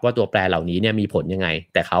นะครับว่าตัวแปรเหล่านี้เนี่ยมีผลยังไง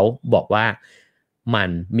แต่เขาบอกว่ามัน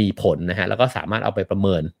มีผลนะฮะแล้วก็สามารถเอาไปประเ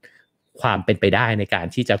มินความเป็นไปได้ในการ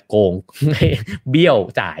ที่จะโกง เบี้ยว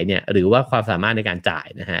จ่ายเนี่ยหรือว่าความสามารถในการจ่าย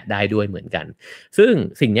นะฮะได้ด้วยเหมือนกันซึ่ง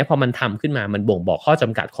สิ่งนี้พอมันทำขึ้นมามันบ่งบอกข้อจ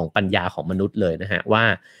ำกัดของปัญญาของมนุษย์เลยนะฮะว่า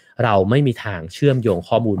เราไม่มีทางเชื่อมโยง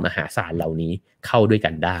ข้อมูลมหาศาลเหล่านี้เข้าด้วยกั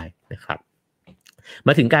นได้นะครับม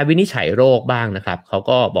าถึงการวินิจฉัยโรคบ้างนะครับเขา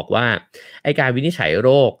ก็บอกว่าไอ้การวินิจฉัยโร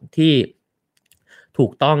คที่ ถู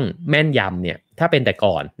กต้องแม่นยำเนี่ยถ้าเป็นแต่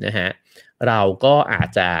ก่อนนะฮะเราก็อาจ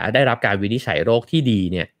จะได้รับการวินิจฉัยโรคที่ดี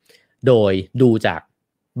เนี่ยโดยดูจาก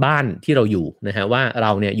บ้านที่เราอยู่นะฮะว่าเร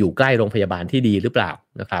าเนี่ยอยู่ใกล้โรงพยาบาลที่ดีหรือเปล่า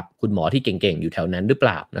นะครับคุณหมอที่เก่งๆอยู่แถวนั้นหรือเป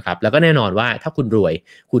ล่านะครับแล้วก็แน่นอนว่าถ้าคุณรวย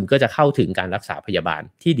คุณก็จะเข้าถึงการรักษาพยาบาล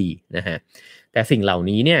ที่ดีนะฮะแต่สิ่งเหล่า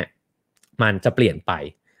นี้เนี่ยมันจะเปลี่ยนไป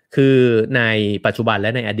คือในปัจจุบันแล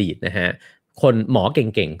ะในอดีตนะฮะคนหมอเ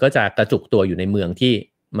ก่งๆก็จะกระจุกตัวอยู่ในเมืองที่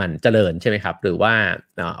มันเจริญใช่ไหมครับหรือว่า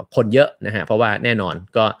คนเยอะนะฮะเพราะว่าแน่นอน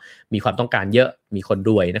ก็มีความต้องการเยอะมีคน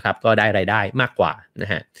รวยนะครับก็ได้รายได้มากกว่าน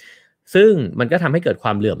ะฮะซึ่งมันก็ทำให้เกิดคว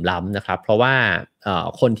ามเหลื่อมล้ำนะครับเพราะว่า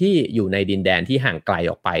คนที่อยู่ในดินแดนที่ห่างไกล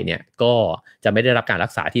ออกไปเนี่ยก็จะไม่ได้รับการรั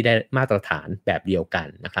กษาที่ได้มาตรฐานแบบเดียวกัน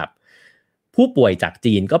นะครับผู้ป่วยจาก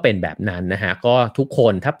จีนก็เป็นแบบนั้นนะฮะก็ทุกค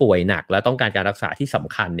นถ้าป่วยหนักแล้วต้องการการรักษาที่ส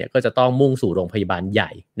ำคัญเนี่ยก็จะต้องมุ่งสู่โรงพยาบาลให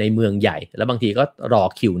ญ่ในเมืองใหญ่แล้วบางทีก็รอ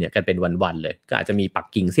คิวเนี่ยกันเป็นวันๆเลยก็อาจจะมีปัก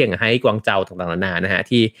กิ่งเซี่ยงไฮ้กวางโจวต่างๆนานานะฮะ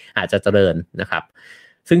ที่อาจจะเจริญนะครับ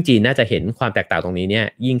ซึ่งจีนน่าจะเห็นความแตกต่างตรงนี้เนี่ย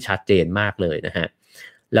ยิ่งชัดเจนมากเลยนะฮะ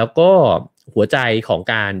แล้วก็หัวใจของ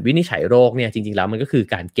การวินิจฉัยโรคเนี่ยจริงๆแล้วมันก็คือ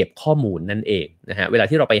การเก็บข้อมูลนั่นเองนะฮะเวลา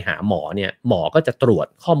ที่เราไปหาหมอเนี่ยหมอก็จะตรวจ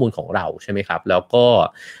ข้อมูลของเราใช่ไหมครับแล้วก็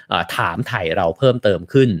ถามไถ่เราเพิ่มเติม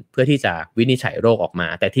ขึ้นเพื่อที่จะวินิจฉัยโรคออกมา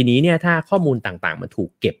แต่ทีนี้เนี่ยถ้าข้อมูลต่างๆมันถูก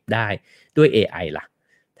เก็บได้ด้วย AI ล่ะ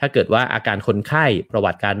ถ้าเกิดว่าอาการคนไข้ประ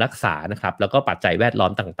วัติการรักษานะครับแล้วก็ปัจจัยแวดล้อ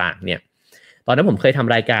มต่างๆเนี่ยตอนนั้นผมเคยท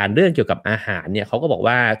ำรายการเรื่องเกี่ยวกับอาหารเนี่ยเขาก็บอก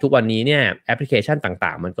ว่าทุกวันนี้เนี่ยแอปพลิเคชันต่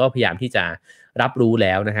างๆมันก็พยายามที่จะรับรู้แ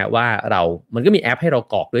ล้วนะฮะว่ามันก็มีแอปให้เรา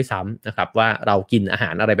กรอกด้วยซ้ำนะครับว่าเรากินอาหา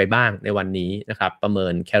รอะไรไปบ้างในวันนี้นะครับประเมิ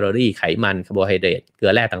นแคลอรี่ไขมันคาร์โบไฮเดรตเกลื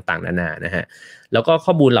อแร่ต่างๆนานานะฮะแล้วก็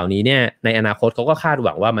ข้อมูลเหล่านี้เนี่ยในอนาคตเขาก็คาดห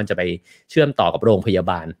วังว่ามันจะไปเชื่อมต่อกับโรงพยา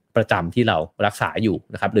บาลประจำที่เรารักษาอยู่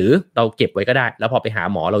นะครับหรือเราเก็บไว้ก็ได้แล้วพอไปหา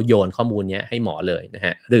หมอเราโยนข้อมูลนี้ให้หมอเลยนะฮ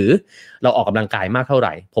ะหรือเราออกกำลังกายมากเท่าไห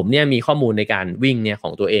ร่ผมเนี่ยมีข้อมูลในการวิ่งเนี่ยขอ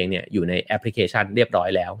งตัวเองเนี่ยอยู่ในแอปพลิเคชันเรียบร้อย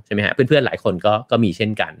แล้วใช่ไหมฮะเพื่อนๆหลายคนก็มีเช่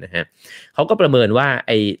นกันนะฮะเขาก็ประเมินว่าไ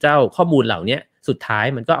อ้เจ้าข้อมูลเหล่านี้สุดท้าย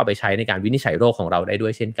มันก็เอาไปใช้ในการวินิจฉัยโรคของเราได้ด้ว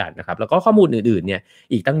ยเช่นกันนะครับแล้วก็ข้อมูลอื่นๆเนี่ย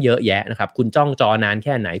อีกตั้งเยอะแยะนะครับคุณจ้องจอนานแ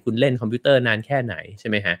ค่ไหนคุณเล่นคอมพิวเตอร์นานแค่ไหนใช่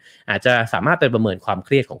ไหมฮะอาจจะสามารถไปประเมินความเค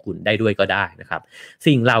รียดของคุณได้ด้วยก็ได้นะครับ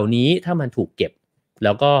สิ่งเหล่านี้ถ้ามันถูกเก็บแ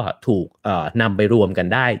ล้วก็ถูกนำไปรวมกัน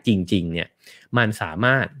ได้จริงๆเนี่ยมันสาม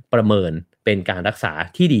ารถประเมินเป็นการรักษา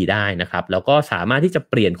ที่ดีได้นะครับแล้วก็สามารถที่จะ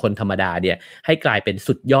เปลี่ยนคนธรรมดาเนี่ยให้กลายเป็น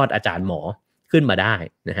สุดยอดอาจารย์หมอขึ้นมาได้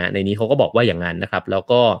นะฮะในนี้เขาก็บอกว่าอย่างนั้นนะครับแล้ว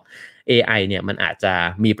ก็ AI เนี่ยมันอาจจะ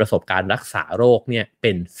มีประสบการณ์รักษาโรคเนี่ยเ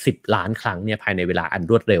ป็น10ล้านครั้งเนี่ยภายในเวลาอัน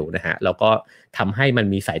รวดเร็วนะฮะแล้วก็ทำให้มัน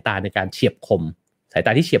มีสายตาในการเฉียบคมสายต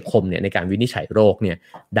าที่เฉียบคมเนี่ยในการวินิจฉัยโรคเนี่ย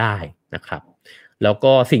ได้นะครับแล้ว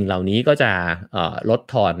ก็สิ่งเหล่านี้ก็จะลด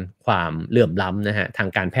ทอนความเหลื่อมล้ำนะฮะทาง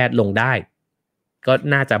การแพทย์ลงได้ก็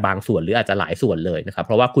น่าจะบางส่วนหรืออาจจะหลายส่วนเลยนะครับเ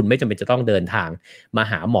พราะว่าคุณไม่จำเป็นจะต้องเดินทางมา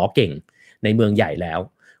หาหมอเก่งในเมืองใหญ่แล้ว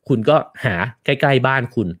คุณก็หาใกล้ๆบ้าน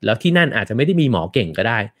คุณแล้วที่นั่นอาจจะไม่ได้มีหมอเก่งก็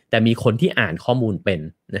ได้แต่มีคนที่อ่านข้อมูลเป็น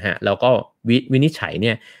นะฮะแล้วก็วินิจฉัยเ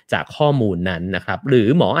นี่ยจากข้อมูลนั้นนะครับหรือ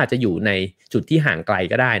หมออาจจะอยู่ในจุดที่ห่างไกล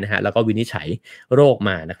ก็ได้นะฮะแล้วก็วินิจฉัยโรคม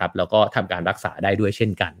านะครับแล้วก็ทำการรักษาได้ด้วยเช่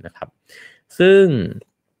นกันนะครับซึ่ง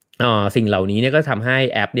สิ่งเหล่านี้เนี่ยก็ทำให้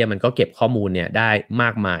แอปเนี่ยมันก็เก็บข้อมูลเนี่ยได้มา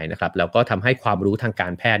กมายนะครับแล้วก็ทำให้ความรู้ทางกา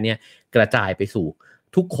รแพทย์เนี่ยกระจายไปสู่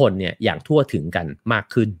ทุกคนเนี่ยอย่างทั่วถึงกันมาก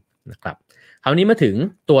ขึ้นนะครับคราวนี้มาถึง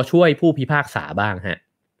ตัวช่วยผู้พิพากษาบ้างฮะ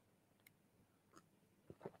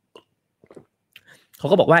เขา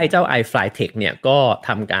ก็บอกว่าไอ้เจ้า iFlyTech เนี่ยก็ท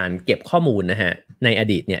ำการเก็บข้อมูลนะฮะในอ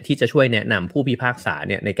ดีตเนี่ยที่จะช่วยแนะนำผู้พิพากษา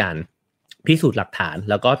เนี่ยในการพิสูจน์หลักฐาน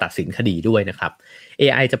แล้วก็ตัดสินคดีด้วยนะครับ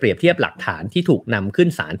AI จะเปรียบเทียบหลักฐานที่ถูกนำขึ้น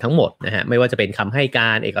ศาลทั้งหมดนะฮะไม่ว่าจะเป็นคำให้ก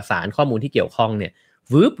ารเอกสารข้อมูลที่เกี่ยวข้องเนี่ย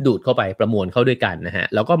วืบดูดเข้าไปประมวลเข้าด้วยกันนะฮะ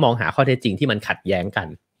แล้วก็มองหาข้อเท็จจริงที่มันขัดแย้งกัน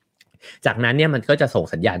จากนั้นเนี่ยมันก็จะส่ง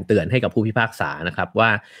สัญญาณเตือนให้กับผู้พิพากษานะครับว่า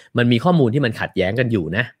มันมีข้อมูลที่มันขัดแย้งกันอยู่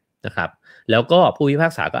นะครับแล้วก็ผู้พิพา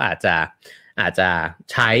กษาก็อาจจะ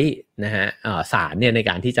ใช้นะฮะศาลเนี่ยใน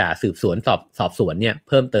การที่จะสืบสวนสอบสวนเนี่ยเ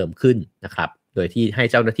พิ่มเติมขึ้นนะครับโดยที่ให้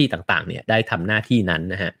เจ้าหน้าที่ต่างๆเนี่ยได้ทำหน้าที่นั้น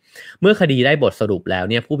นะฮะเมื่อคดีได้บทสรุปแล้ว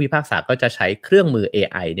เนี่ยผู้พิพากษาก็จะใช้เครื่องมือ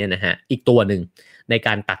AI เนี่ยนะฮะอีกตัวหนึ่งในก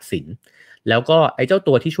ารตัดสินแล้วก็ไอ้เจ้า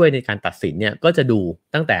ตัวที่ช่วยในการตัดสินเนี่ยก็จะดู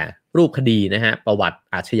ตั้งแต่รูปคดีนะฮะประวัติ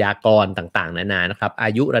อาชญากรต่างๆนานานะครับอา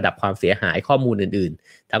ยุระดับความเสียหายข้อมูลอื่น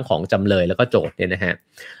ๆทั้งของจำเลยแล้วก็โจทก์เนี่ยนะฮะ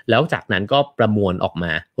แล้วจากนั้นก็ประมวลออกม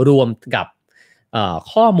ารวมกับ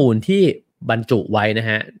ข้อมูลที่บรรจุไว้นะ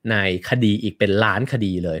ฮะในคดีอีกเป็นล้านค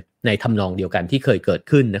ดีเลยในทำนองเดียวกันที่เคยเกิด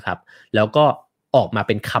ขึ้นนะครับแล้วก็ออกมาเ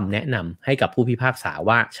ป็นคำแนะนำให้กับผู้พิพากษา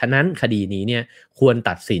ว่าฉะนั้นคดีนี้เนี่ยควร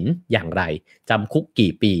ตัดสินอย่างไรจำคุก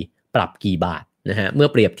กี่ปีปรับกี่บาทนะฮะเมื่อ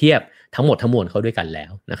เปรียบเทียบทั้งหมดทั้งมวลเข้าด้วยกันแล้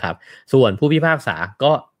วนะครับส่วนผู้พิพากษา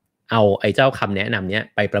ก็ เอาไอ้เจ้าคำแนะนำเนี้ย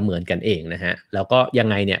ไปประเมินกันเองนะฮะแล้วก็ยัง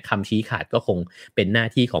ไงเนี่ยคำชี้ขาดก็คงเป็นหน้า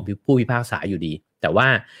ที่ของผู้พิพากษาอยู่ดีแต่ว่า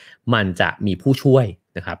มันจะมีผู้ช่วย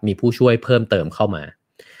นะครับมีผู้ช่วยเพิ่มเติมเข้ามา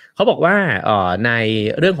เขาบอกว่าใน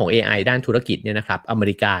เรื่องของ AI ด้านธุรกิจเนี่ยนะครับอเม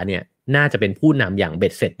ริกาเนี่ยน่าจะเป็นผู้นำอย่างเบ็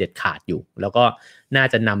ดเสร็จเด็ดขาดอยู่แล้วก็น่า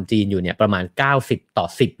จะนำจีนอยู่เนี่ยประมาณ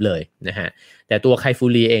90-10เลยนะฮะแต่ตัวไคฟู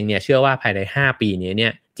รีเองเนี่ยเชื่อว่าภายใน5ปีนี้เนี่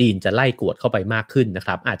ยจีนจะไล่กวดเข้าไปมากขึ้นนะค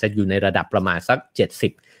รับอาจจะอยู่ในระดับประมาณสัก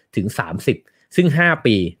70-30ซึ่ง5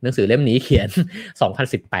ปีหนังสือเล่มนี้เขียน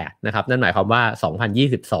2018นะครับนั่นหมายความว่า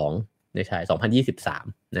2022ไม่ใช่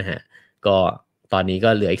2023นะฮะก็ตอนนี้ก็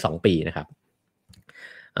เหลืออีก2ปีนะครับ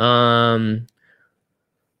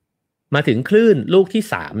มาถึงคลื่นลูกที่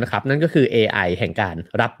3นะครับนั่นก็คือ AI แห่งการ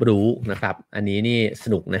รับรู้นะครับอันนี้นี่ส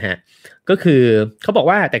นุกนะฮะก็คือเขาบอก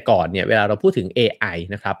ว่าแต่ก่อนเนี่ยเวลาเราพูดถึง AI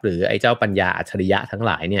นะครับหรือไอ้เจ้าปัญญาอัจฉริยะทั้งห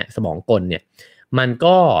ลายเนี่ยสมองกลเนี่ยมัน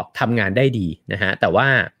ก็ทำงานได้ดีนะฮะแต่ว่า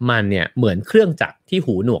มันเนี่ยเหมือนเครื่องจักรที่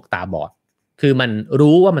หูหนวกตาบอดคือมัน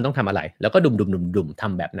รู้ว่ามันต้องทำอะไรแล้วก็ดุมๆๆๆท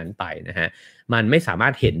ำแบบนั้นไปนะฮะมันไม่สามาร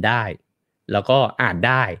ถเห็นได้แล้วก็อ่านไ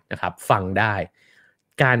ด้นะครับฟังได้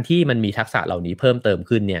การที่มันมีทักษะเหล่านี้เพิ่มเติม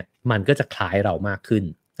ขึ้นเนี่ยมันก็จะคล้ายเรามากขึ้น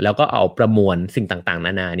แล้วก็เอาประมวลสิ่งต่างๆน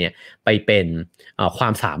านาเนี่ยไปเป็นควา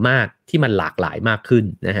มสามารถที่มันหลากหลายมากขึ้น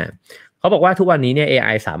นะฮะเขาบอกว่าทุกวันนี้เนี่ย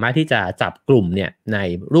AI สามารถที่จะจับกลุ่มเนี่ยใน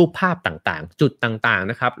รูปภาพต่างๆจุดต่างๆ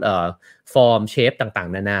นะครับฟอร์มเชฟต่าง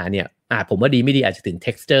ๆนานาเนี่ยผมว่าดีไม่ดีอาจจะถึง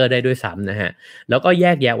texture ได้ด้วยซ้ำนะฮะแล้วก็แย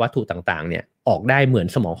กแยะวัตถุต่างๆเนี่ยออกได้เหมือน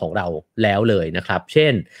สมองของเราแล้วเลยนะครับเช่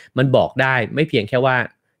นมันบอกได้ไม่เพียงแค่ว่า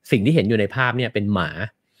สิ่งที่เห็นอยู่ในภาพเนี่ยเป็นหมา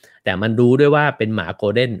แต่มันรู้ด้วยว่าเป็นหมา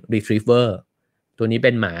Golden Retriever ตัวนี้เ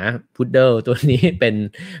ป็นหมา Poodle ตัวนี้เ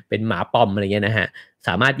ป็นหมาปอมอะไรเงี้ยนะฮะส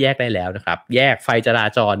ามารถแยกได้แล้วนะครับแยกไฟจรา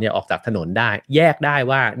จรเนี่ยออกจากถนนได้แยกได้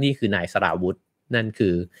ว่านี่คือนายสราวุธนั่นคื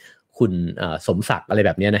อคุณสมศักดิ์อะไรแ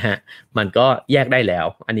บบนี้นะฮะมันก็แยกได้แล้ว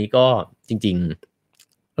อันนี้ก็จริง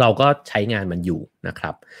ๆเราก็ใช้งานมันอยู่นะค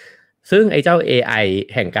รับซึ่งไอ้เจ้า AI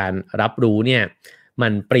แห่งการรับรู้เนี่ยมั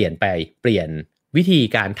นเปลี่ยนวิธี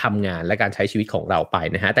การทำงานและการใช้ชีวิตของเราไป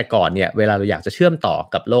นะฮะแต่ก่อนเนี่ยเวลาเราอยากจะเชื่อมต่อ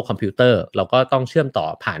กับโลกคอมพิวเตอร์เราก็ต้องเชื่อมต่อ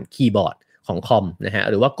ผ่านคีย์บอร์ดของคอมนะฮะ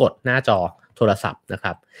หรือว่ากดหน้าจอโทรศัพท์นะค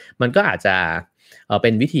รับมันก็อาจจะเป็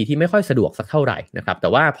นวิธีที่ไม่ค่อยสะดวกสักเท่าไหร่นะครับแต่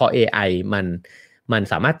ว่าพอ AI มัน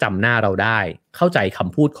สามารถจำหน้าเราได้เข้าใจค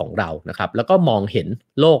ำพูดของเรานะครับแล้วก็มองเห็น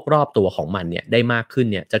โลกรอบตัวของมันเนี่ยได้มากขึ้น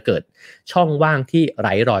เนี่ยจะเกิดช่องว่างที่ไ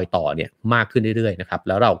ร้รอยต่อเนี่ยมากขึ้นเรื่อยๆนะครับแ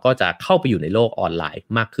ล้วเราก็จะเข้าไปอยู่ในโลกออนไลน์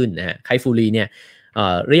มากขึ้นนะฮะไคฟูรีเนี่ย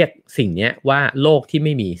เรียกสิ่งนี้ว่าโลกที่ไ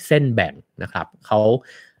ม่มีเส้นแบ่งนะครับเขา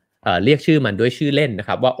เรียกชื่อมันด้วยชื่อเล่นนะค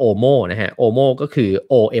รับว่า OMO นะฮะ OMO ก็คือ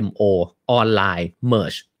OMO Online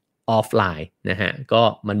Merge Offline นะฮะก็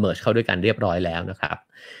มัน merge เข้าด้วยกันเรียบร้อยแล้วนะครับ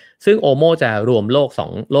ซึ่ง OMO จะรวมโลก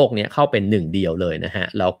2โลกนี้เข้าเป็นหนึ่งเดียวเลยนะฮะ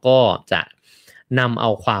แล้วก็จะนำเอา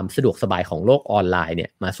ความสะดวกสบายของโลกออนไลน์เนี่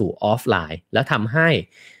ยมาสู่ออฟไลน์แล้วทำให้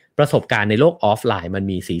ประสบการณ์ในโลกออฟไลน์มัน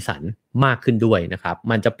มีสีสันมากขึ้นด้วยนะครับ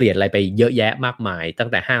มันจะเปลี่ยนอะไรไปเยอะแยะมากมายตั้ง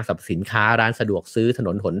แต่ห้างสรรพสินค้าร้านสะดวกซื้อถน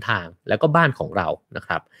นหนทางแล้วก็บ้านของเรานะค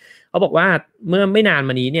รับเขาบอกว่าเมื่อไม่นานม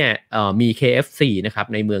านี้เนี่ยมี KFC นะครับ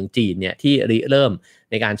ในเมืองจีนเนี่ยที่เริ่ม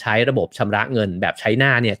ในการใช้ระบบชำระเงินแบบใช้หน้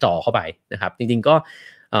าเนี่ยจ่อเข้าไปนะครับจริงๆก็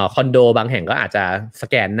คอนโดบางแห่งก็อาจจะส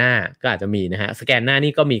แกนหน้าก็อาจจะมีนะฮะสแกนหน้า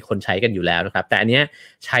นี่ก็มีคนใช้กันอยู่แล้วนะครับแต่อันเนี้ย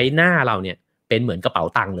ใช้หน้าเราเนี่ยเป็นเหมือนกระเป๋า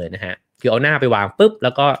ตังค์เลยนะฮะคือเอาหน้าไปวางปุ๊บแ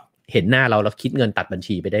ล้วก็เห็นหน้าเราแล้วคิดเงินตัดบัญ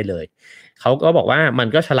ชีไปได้เลยเขาก็บอกว่ามัน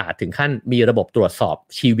ก็ฉลาดถึงขั้นมีระบบตรวจสอบ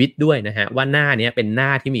ชีวิตด้วยนะฮะว่าหน้านี้เป็นหน้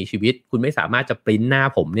าที่มีชีวิตคุณไม่สามารถจะปริ้นหน้า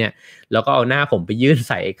ผมเนี่ยแล้วก็เอาหน้าผมไปยื่น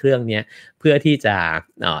ใส่เครื่องนี้เพื่อที่จะ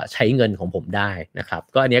ใช้เงินของผมได้นะครับ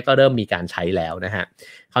ก็อันนี้ก็เริ่มมีการใช้แล้วนะฮะ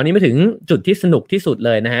คราวนี้มาถึงจุดที่สนุกที่สุดเ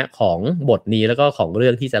ลยนะฮะของบทนี้แล้วก็ของเรื่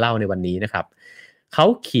องที่จะเล่าในวันนี้นะครับเขา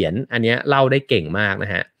เขียนอันนี้เล่าได้เก่งมากน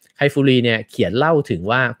ะฮะไคฟูรีเนี่ยเขียนเล่าถึง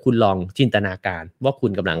ว่าคุณลองจินตนาการว่าคุ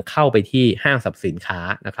ณกำลังเข้าไปที่ห้างสรรพสินค้า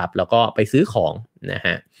นะครับแล้วก็ไปซื้อของนะฮ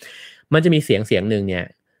ะมันจะมีเสียงหนึ่งเนี่ย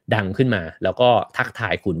ดังขึ้นมาแล้วก็ทักทา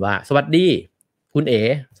ยคุณว่าสวัสดีคุณเอ๋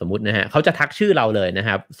สมมุตินะฮะเขาจะทักชื่อเราเลยนะค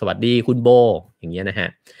รับสวัสดีคุณโบอย่างเงี้ยนะฮะ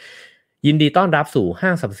ยินดีต้อนรับสู่ห้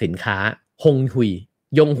างสรรพสินค้าฮงฮุย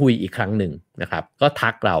ยงฮุยอีกครั้งหนึ่งนะครับก็ทั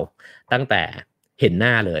กเราตั้งแต่เห็นห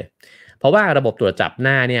น้าเลยเพราะว่าระบบตรวจจับห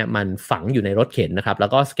น้าเนี่ยมันฝังอยู่ในรถเข็นนะครับแล้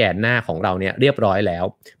วก็สแกนหน้าของเราเนี่ยเรียบร้อยแล้ว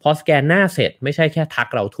พอสแกนหน้าเสร็จไม่ใช่แค่ทัก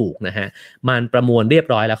เราถูกนะฮะมันประมวลเรียบ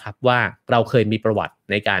ร้อยแล้วครับว่าเราเคยมีประวัติ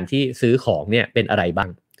ในการที่ซื้อของเนี่ยเป็นอะไรบ้าง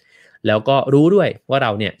แล้วก็รู้ด้วยว่าเร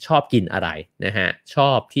าเนี่ยชอบกินอะไรนะฮะช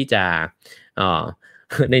อบที่จะ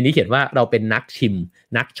ในนี้เขียนว่าเราเป็นนักชิม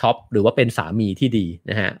นักช็อปหรือว่าเป็นสามีที่ดี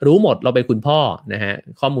นะฮะรู้หมดเราเป็นคุณพ่อนะฮะ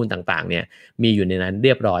ข้อมูลต่างๆเนี่ยมีอยู่ในนั้นเ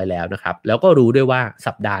รียบร้อยแล้วนะครับแล้วก็รู้ด้วยว่า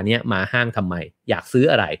สัปดาห์นี้มาห้างทำไมอยากซื้อ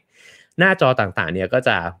อะไร หน้าจอต่างๆเนี่ยก็จ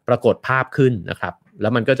ะปรากฏภาพขึ้นนะครับแล้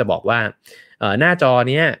วมันก็จะบอกว่าหน้าจอ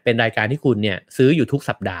เนี้ยเป็นรายการที่คุณเนี่ยซื้ออยู่ทุก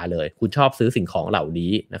สัปดาห์เลยคุณชอบซื้อสิ่งของเหล่า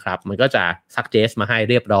นี้นะครับมันก็จะ suggest มาให้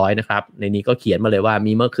เรียบร้อยนะครับในนี้ก็เขียนมาเลยว่า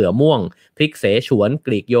มีมะเขือม่วงพริกเสฉวนก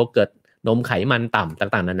รีกโยเกิร์ตนมไขมันต่ำ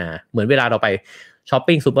ต่างๆนานาเหมือนเวลาเราไปช้อป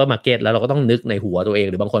ปิ้งซูเปอร์มาร์เก็ตแล้วเราก็ต้องนึกในหัวตัวเอง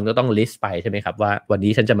หรือบางคนก็ต้องลิสต์ไปใช่ไหมครับว่าวัน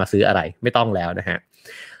นี้ฉันจะมาซื้ออะไรไม่ต้องแล้วนะฮะ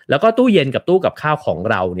แล้วก็ตู้เย็นกับตู้กับข้าวของ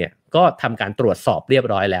เราเนี่ยก็ทำการตรวจสอบเรียบ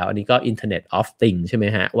ร้อยแล้วอันนี้ก็ Internet of Things ใช่ไหม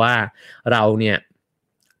ฮะว่าเราเนี่ย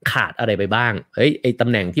ขาดอะไรไปบ้างไอ้ตำ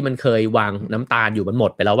แหน่งที่มันเคยวางน้ำตาลอยู่มันหม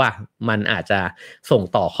ดไปแล้วว่ามันอาจจะส่ง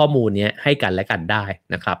ต่อข้อมูลนี้ให้กันและกันได้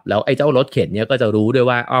นะครับแล้วไอ้เจ้ารถเข็นเนี่ยก็จะรู้ด้วย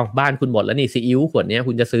ว่าอ้าวบ้านคุณหมดแล้วนี่ซีอิ๊วขวดนี้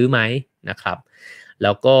คุณจะซื้อไหมนะครับแ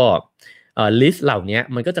ล้วก็ลิสต์เหล่านี้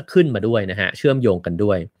มันก็จะขึ้นมาด้วยนะฮะเชื่อมโยงกัน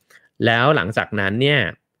ด้วยแล้วหลังจากนั้นเนี่ย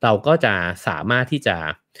เราก็จะสามารถที่จะ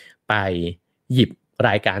ไปหยิบ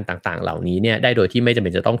รายการต่างๆเหล่านี้เนี่ยได้โดยที่ไม่จำเป็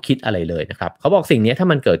นจะต้องคิดอะไรเลยนะครับเขาบอกสิ่งนี้ถ้า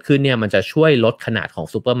มันเกิดขึ้นเนี่ยมันจะช่วยลดขนาดของ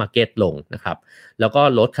ซูเปอร์มาร์เก็ตลงนะครับแล้วก็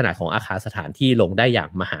ลดขนาดของอาคารสถานที่ลงได้อย่าง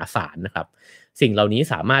มหาศาลนะครับสิ่งเหล่านี้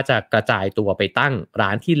สามารถจะกระจายตัวไปตั้งร้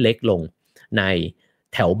านที่เล็กลงใน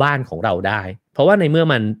แถวบ้านของเราได้เพราะว่าในเมื่อ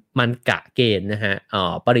มันกะเกณฑ์นะฮะ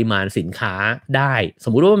ปริมาณสินค้าได้ส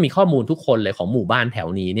มมุติว่ามันมีข้อมูลทุกคนเลยของหมู่บ้านแถว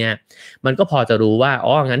นี้เนี่ยมันก็พอจะรู้ว่า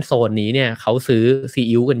งั้นโซนนี้เนี่ยเขาซื้อซี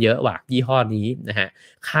อิ๊วกันเยอะว่ะยี่ห้อนี้นะฮะ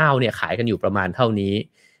ข้าวเนี่ยขายกันอยู่ประมาณเท่านี้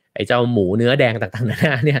ไอ้เจ้าหมูเนื้อแดงต่างๆนาน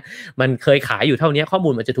าเนี่ยมันเคยขายอยู่เท่านี้ข้อมู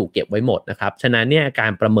ลมันจะถูกเก็บไว้หมดนะครับฉะนั้นเนี่ยกา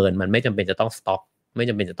รประเมินมันไม่จำเป็นจะต้องสต็อกไม่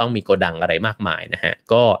จำเป็นจะต้องมีโกดังอะไรมากมายนะฮะ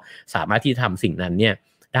ก็สามารถที่ทำสิ่งนั้นเนี่ย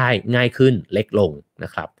ได้ง่ายขึ้นเล็กลงน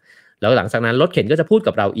ะครับแล้วหลังจากนั้นรถเข็นก็จะพูด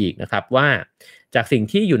กับเราอีกนะครับว่าจากสิ่ง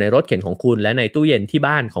ที่อยู่ในรถเข็นของคุณและในตู้เย็นที่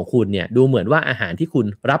บ้านของคุณเนี่ยดูเหมือนว่าอาหารที่คุณ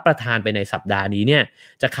รับประทานไปในสัปดาห์นี้เนี่ย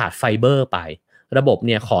จะขาดไฟเบอร์ไประบบเ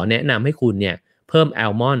นี่ยขอแนะนำให้คุณเนี่ยเพิ่มแอ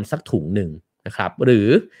ลมอนด์สักถุงหนึ่งนะครับหรือ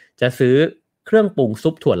จะซื้อเครื่องปรุงซุ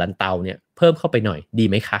ปถั่วลันเตาเนี่ยเพิ่มเข้าไปหน่อยดี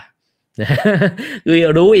ไหมคะคือ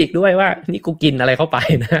รู้อีกด้วยว่านี่กูกินอะไรเข้าไป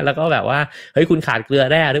นะแล้วก็แบบว่าเฮ้ยคุณขาดเกลือ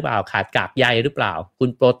แร่หรือเปล่าขาดกากใยหรือเปล่าคุณ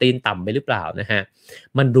โปรตีนต่ำไปหรือเปล่านะฮะ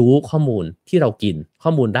มันรู้ข้อมูลที่เรากินข้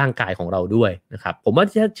อมูลร่างกายของเราด้วยนะครับผมว่า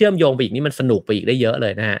ถ้าเชื่อมโยงไปอีกนี่มันสนุกไปอีกได้เยอะเล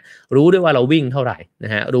ยนะฮะรู้ด้วยว่าเราวิ่งเท่าไหร่น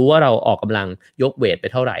ะฮะรู้ว่าเราออกกำลังยกเวทไป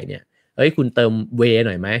เท่าไหร่เนี่ยเฮ้ยคุณเติมเวห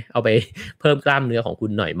น่อยไหมเอาไปเพิ่มกล้ามเนื้อของคุ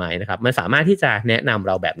ณหน่อยไหมนะครับมันสามารถที่จะแนะนำเ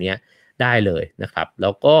ราแบบนี้ได้เลยนะครับแล้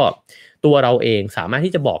วก็ตัวเราเองสามารถ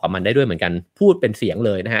ที่จะบอกกับมันได้ด้วยเหมือนกันพูดเป็นเสียงเ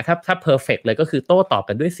ลยนะฮะถ้า perfect เลยก็คือโต้ตอบ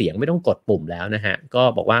กันด้วยเสียงไม่ต้องกดปุ่มแล้วนะฮะก็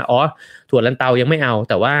บอกว่าถั่วลันเตายังไม่เอา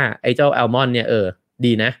แต่ว่าไอ้เจ้าอัลมอนด์เนี่ย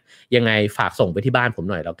ดีนะยังไงฝากส่งไปที่บ้านผม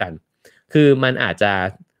หน่อยแล้วกันคือมันอาจจะ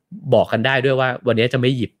บอกกันได้ด้วยว่าวันนี้จะไ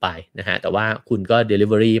ม่หยิบไปนะฮะแต่ว่าคุณก็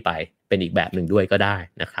delivery ไปเป็นอีกแบบหนึ่งด้วยก็ได้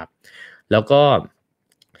นะครับแล้วก็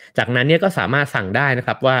จากนั้นเนี่ยก็สามารถสั่งได้นะค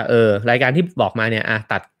รับว่ารายการที่บอกมาเนี่ย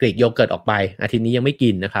ตัดกรีกโยเกิร์ตออกไปอาทิตย์นี้ยังไม่กิ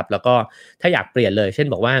นนะครับแล้วก็ถ้าอยากเปลี่ยนเลยเช่น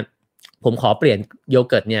บอกว่าผมขอเปลี่ยนโย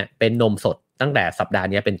เกิร์ตเนี่ยเป็นนมสดตั้งแต่สัปดาห์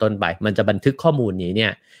นี้เป็นต้นไปมันจะบันทึกข้อมูลนี้เนี่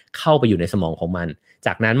ยเข้าไปอยู่ในสมองของมันจ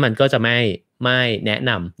ากนั้นมันก็จะไม่แนะ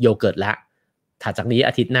นำโยเกิร์ตละถัดจากนี้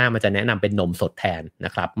อาทิตย์หน้ามันจะแนะนำเป็นนมสดแทนน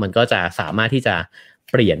ะครับมันก็จะสามารถที่จะ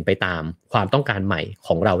เปลี่ยนไปตามความต้องการใหม่ข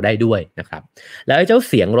องเราได้ด้วยนะครับแล้วไอ้เจ้า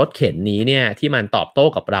เสียงรถเข็นนี้เนี่ยที่มันตอบโต้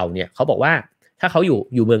กับเราเนี่ยเขาบอกว่าถ้าเขาอ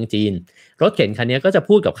ยู่เมืองจีนรถเข็นคันนี้ก็จะ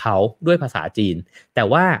พูดกับเขาด้วยภาษาจีนแต่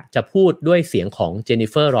ว่าจะพูดด้วยเสียงของเจนนิ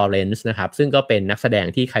เฟอร์ลอเรนซ์นะครับซึ่งก็เป็นนักแสดง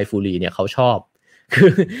ที่ไคฟูรีเนี่ยเขาชอบคื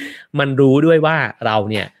อมันรู้ด้วยว่าเรา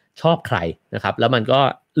เนี่ยชอบใครนะครับแล้วมันก็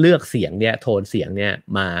เลือกเสียงเนี่ยโทนเสียงเนี่ย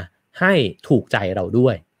มาให้ถูกใจเราด้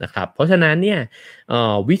วยนะครับเพราะฉะนั้นเนี่ย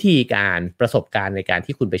วิธีการประสบการณ์ในการ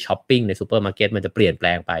ที่คุณไปช้อปปิ้งในซูเปอร์มาร์เก็ตมันจะเปลี่ยนแปล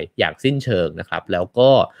งไปอย่างสิ้นเชิงนะครับแล้วก็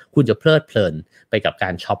คุณจะเพลิดเพลินไปกับกา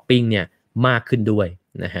รช้อปปิ้งเนี่ยมากขึ้นด้วย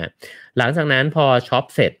นะฮะหลังจากนั้นพอช็อป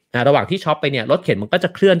เสร็จระหว่างที่ช็อปไปเนี่ยรถเข็นมันก็จะ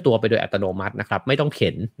เคลื่อนตัวไปโดยอัตโนมัตินะครับไม่ต้องเข็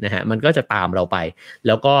นนะฮะมันก็จะตามเราไปแ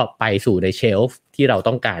ล้วก็ไปสู่ในเชลฟ์ที่เรา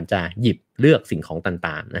ต้องการจะหยิบเลือกสิ่งของ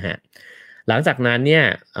ต่างๆนะฮะหลังจากนั้นเนี่ย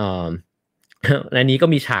ในนี้ก็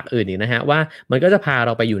มีฉากอื่นอีกนะฮะว่ามันก็จะพาเร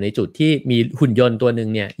าไปอยู่ในจุดที่มีหุ่นยนต์ตัวนึง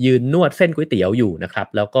เนี่ยยืนนวดเส้นก๋วยเตี๋ยวอยู่นะครับ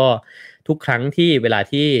แล้วก็ทุกครั้งที่เวลา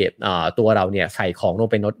ที่ตัวเราเนี่ยใส่ของลง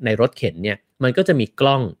ไปในรถเข็นเนี่ยมันก็จะมีก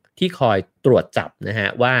ล้องที่คอยตรวจจับนะฮะ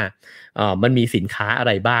ว่ามันมีสินค้าอะไ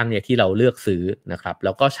รบ้างเนี่ยที่เราเลือกซื้อนะครับแ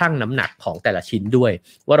ล้วก็ชั่งน้ำหนักของแต่ละชิ้นด้วย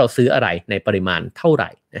ว่าเราซื้ออะไรในปริมาณเท่าไหร่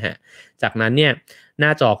นะฮะจากนั้นเนี่ยหน้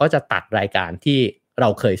าจอก็จะตัดรายการที่เรา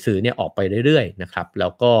เคยซื้อเนี่ยออกไปเรื่อยๆนะครับแล้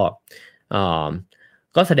ว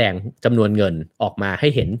ก็แสดงจำนวนเงินออกมาให้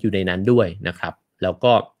เห็นอยู่ในนั้นด้วยนะครับแล้ว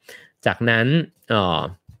ก็จากนั้น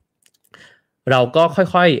เราก็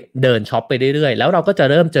ค่อยๆเดินช็อปไปเรื่อยๆแล้วเราก็จะ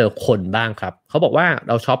เริ่มเจอคนบ้างครับเขาบอกว่าเ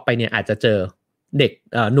ราช็อปไปเนี่ยอาจจะเจอ เด็ก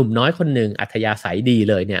หนุ่มน้อยคนหนึ่งอัธยาศัยดี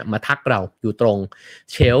เลยเนี่ยมาทักเราอยู่ตรง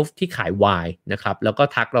เชลฟ์ที่ขายไวน์นะครับแล้วก็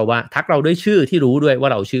ทักเราด้วยชื่อที่รู้ด้วยว่า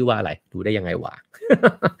เราชื่อว่าอะไรดูได้ยังไงวะ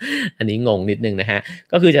อันนี้งงนิดนึงนะฮะ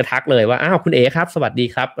ก็คือจะทักเลยว่าอ้าวคุณเอครับสวัสดี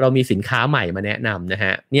ครับเรามีสินค้าใหม่มาแนะนำนะฮ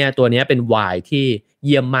ะเนี่ยตัวนี้เป็นไวน์ที่เ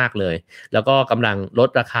ยี่ยมมากเลยแล้วก็กำลังลด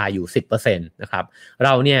ราคาอยู่ 10% นะครับเร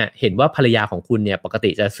าเนี่ยเห็นว่าภรรยาของคุณเนี่ยปกติ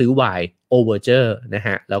จะซื้อไวน์โอเวอร์เจอร์นะฮ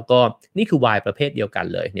ะแล้วก็นี่คือไวน์ประเภทเดียวกัน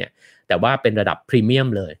เลยเนี่ยแต่ว่าเป็นระดับพรีเมียม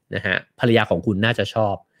เลยนะฮะภรรยาของคุณน่าจะชอ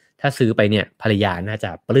บถ้าซื้อไปเนี่ยภรรยาน่าจะ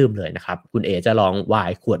ปลื้มเลยนะครับคุณเอจะลองไว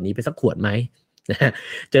น์ขวดนี้ไปสักขวดไหมนะฮะ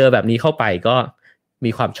เจอแบบนี้เข้าไปก็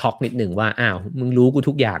มีความช็อกนิดหนึ่งว่าอ้าวมึงรู้กู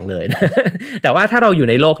ทุกอย่างเลย แต่ว่าถ้าเราอยู่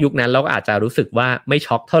ในโลกยุคนั้นเราก็อาจจะรู้สึกว่าไม่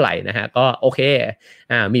ช็อกเท่าไหร่นะฮะก็โอเค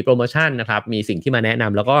มีโปรโมชั่นนะครับมีสิ่งที่มาแนะน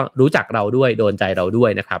ำแล้วก็รู้จักเราด้วยโดนใจเราด้วย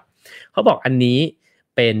นะครับเขาบอกอันนี้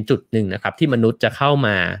เป็นจุดหนึ่งนะครับที่มนุษย์จะเข้าม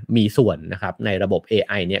ามีส่วนนะครับในระบบ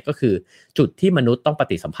AI เนี่ยก็คือจุดที่มนุษย์ต้องป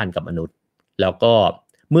ฏิสัมพันธ์กับมนุษย์แล้วก็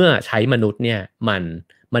เมื่อใช้มนุษย์เนี่ย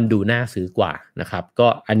มันดูน่าซื้อกว่านะครับก็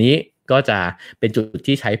อันนี้ก็จะเป็นจุด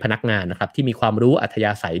ที่ใช้พนักงานนะครับที่มีความรู้อัธย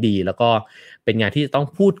าศัยดีแล้วก็เป็นงานที่จะต้อง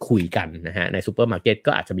พูดคุยกันนะฮะในซูเปอร์มาร์เก็ต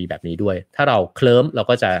ก็อาจจะมีแบบนี้ด้วยถ้าเราเคลิ้มเรา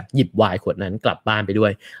ก็จะหยิบไวน์ขวดนั้นกลับบ้านไปด้ว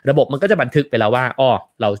ยระบบมันก็จะบันทึกไปแล้วว่าอ้อ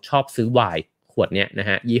เราชอบซื้อไวน์ขวดเนี้ยนะ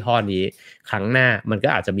ฮะยี่ห้อนี้ครั้งหน้ามันก็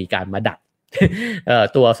อาจจะมีการมาดัก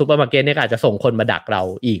ตัวซูเปอร์มาร์เก็ตเนี่ยก็อาจจะส่งคนมาดักเรา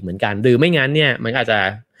อีกเหมือนกันหรือไม่งั้นเนี่ยมันอาจจะ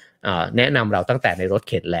แนะนำเราตั้งแต่ในรถ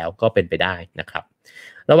เข็นแล้วก็เป็นไปได้นะครับ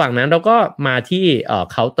ระหว่างนั้นเราก็มาที่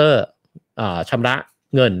เคาน์เตอร์ชำระ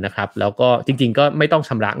เงินนะครับแล้วก็จริงๆก็ไม่ต้องช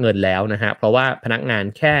ำระเงินแล้วนะฮะเพราะว่าพนักงาน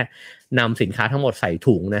แค่นำสินค้าทั้งหมดใส่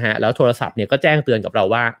ถุงนะฮะแล้วโทรศัพท์เนี่ยก็แจ้งเตือนกับเรา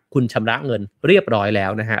ว่าคุณชำระเงินเรียบร้อยแล้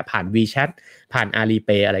วนะฮะผ่าน WeChat ผ่าน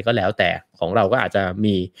Alipay อะไรก็แล้วแต่ของเราก็อาจจะ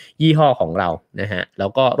มียี่ห้อของเรานะฮะแล้ว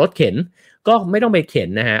ก็รถเข็นก็ไม่ต้องไปเข็น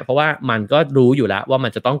นะฮะเพราะว่ามันก็รู้อยู่แล้วว่ามั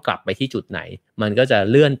นจะต้องกลับไปที่จุดไหนมันก็จะ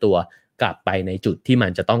เลื่อนตัวกลับไปในจุดที่มั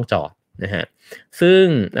นจะต้องจอดนะฮะซึ่ง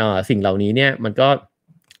สิ่งเหล่านี้เนี่ยมันก็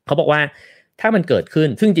เขาบอกว่าถ้ามันเกิดขึ้น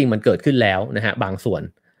ซึ่งจริงมันเกิดขึ้นแล้วนะฮะบางส่วน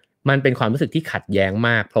มันเป็นความรู้สึกที่ขัดแย้งม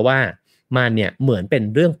ากเพราะว่ามันเนี่ยเหมือนเป็น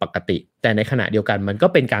เรื่องปกติแต่ในขณะเดียวกันมันก็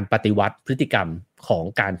เป็นการปฏิวัติพฤติกรรมของ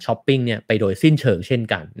การช้อปปิ้งเนี่ยไปโดยสิ้นเชิงเช่น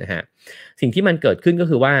กันนะฮะสิ่งที่มันเกิดขึ้นก็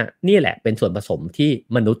คือว่านี่แหละเป็นส่วนผสมที่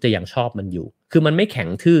มนุษย์จะยังชอบมันอยู่คือมันไม่แข็ง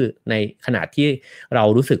ทื่อในขณะที่เรา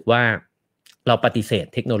รู้สึกว่าเราปฏิเสธ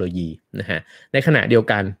เทคโนโลยีนะฮะในขณะเดียว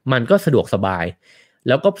กันมันก็สะดวกสบายแ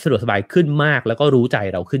ล้วก็สะดวกสบายขึ้นมากแล้วก็รู้ใจ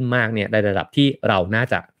เราขึ้นมากเนี่ยในระดับที่เราน่า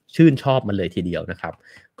จะชื่นชอบมันเลยทีเดียวนะครับ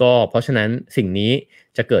ก็เพราะฉะนั้นสิ่งนี้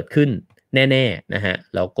จะเกิดขึ้นแน่ๆนะฮะ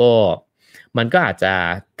แล้วก็มันก็อาจจะ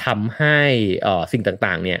ทำให้สิ่ง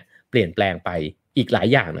ต่างๆเนี่ยเปลี่ยนแปลงไปอีกหลาย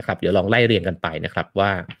อย่างนะครับเดี๋ยวลองไล่เรียงกันไปนะครับว่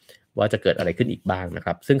าจะเกิดอะไรขึ้นอีกบ้างนะค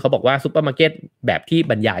รับซึ่งเขาบอกว่าซุปเปอร์มาร์เก็ตแบบที่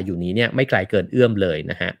บรรยายอยู่นี้เนี่ยไม่ไกลเกินเอื้อมเลย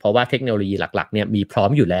นะฮะเพราะว่าเทคโนโลยีหลักๆเนี่ยมีพร้อม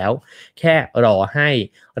อยู่แล้วแค่รอให้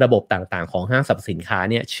ระบบต่างๆของห้างสรรพสินค้า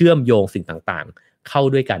เนี่ยเชื่อมโยงสิ่งต่างๆเข้า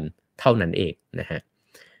ด้วยกันเท่านั้นเองนะฮะ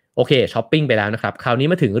โอเคช้อปปิ้งไปแล้วนะครับคราวนี้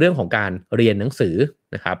มาถึงเรื่องของการเรียนหนังสือ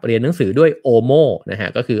นะครับเรียนหนังสือด้วย OMO นะฮะ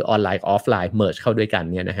ก็คือออนไลน์ออฟไลน์เมิร์จเข้าด้วยกัน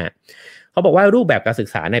เนี่ยนะฮะเขาบอกว่ารูปแบบการศึก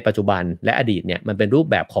ษาในปัจจุบันและอดีตเนี่ยมันเป็นรูป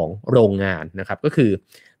แบบของโรงงานนะครับก็คือ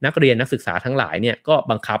นักเรียนนักศึกษาทั้งหลายเนี่ยก็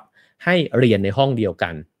บังคับให้เรียนในห้องเดียวกั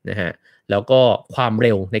นนะฮะแล้วก็ความเ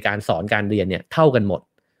ร็วในการสอนการเรียนเนี่ยเท่ากันหมด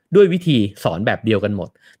ด้วยวิธีสอนแบบเดียวกันหมด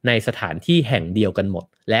ในสถานที่แห่งเดียวกันหมด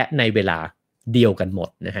และในเวลาเดียวกันหมด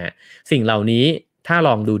นะฮะสิ่งเหล่านี้ถ้าล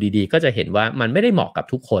องดูดีๆก็จะเห็นว่ามันไม่ได้เหมาะกับ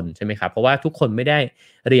ทุกคนใช่ไหมครับเพราะว่าทุกคนไม่ได้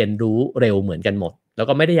เรียนรู้เร็วเหมือนกันหมดแล้ว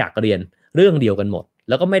ก็ไม่ได้อยากเรียนเรื่องเดียวกันหมด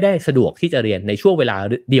แล้วก็ไม่ได้สะดวกที่จะเรียนในช่วงเวลา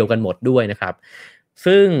เดียวกันหมดด้วยนะครับ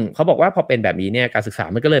ซึ่งเขาบอกว่าพอเป็นแบบนี้เนี่ยการศึกษา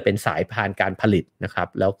มันก็เลยเป็นสายพานการผลิตนะครับ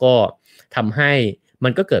แล้วก็ทำให้มั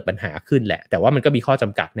นก็เกิดปัญหาขึ้นแหละแต่ว่ามันก็มีข้อจ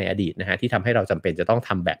ำกัดในอดีตนะฮะที่ทำให้เราจำเป็นจะต้องท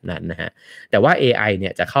ำแบบนั้นนะฮะแต่ว่า AI เนี่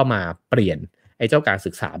ยจะเข้ามาเปลี่ยนไอ้เจ้าการ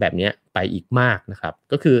ศึกษาแบบนี้ไปอีกมากนะครับ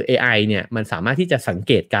ก็คือ AI เนี่ยมันสามารถที่จะสังเ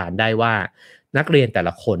กตการได้ว่านักเรียนแต่ล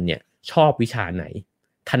ะคนเนี่ยชอบวิชาไหน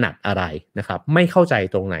ถนัดอะไรนะครับไม่เข้าใจ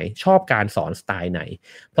ตรงไหนชอบการสอนสไตล์ไหน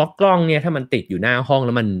เพราะกล้องเนี่ยถ้ามันติดอยู่หน้าห้องแ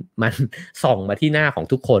ล้วมันส่องมาที่หน้าของ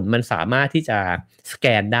ทุกคนมันสามารถที่จะสแก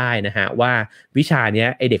นได้นะฮะว่าวิชาเนี้ย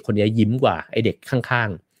ไอเด็กคนนี้ยิ้มกว่าไอเด็กข้าง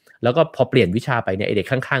ๆแล้วก็พอเปลี่ยนวิชาไปเนี่ยไอเด็ก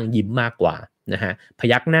ข้างๆยิ้มมากกว่านะฮะพ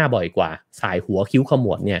ยักหน้าบ่อยกว่าสายหัวคิ้วขม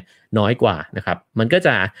วดเนี่ยน้อยกว่านะครับมันก็จ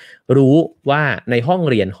ะรู้ว่าในห้อง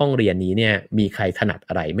เรียนนี้เนี่ยมีใครถนัด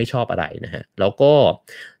อะไรไม่ชอบอะไรนะฮะแล้วก็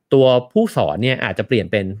ตัวผู้สอนเนี่ยอาจจะเปลี่ยน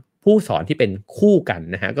เป็นผู้สอนที่เป็นคู่กัน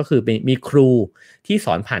นะฮะก็คือมีครูที่ส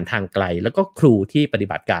อนผ่านทางไกลแล้วก็ครูที่ปฏิ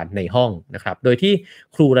บัติการในห้องนะครับโดยที่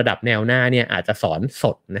ครูระดับแนวหน้าเนี่ยอาจจะสอนส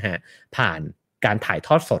ดนะฮะผ่าน การถ่ายท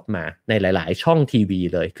อดสดมาในหลายๆช่องทีวี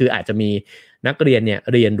เลยคืออาจจะมีนักเรียนเนี่ย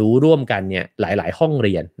เรียนรู้ร่วมกันเนี่ยหลายๆห้องเ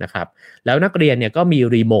รียนนะครับแล้วนักเรียนเนี่ยก็มี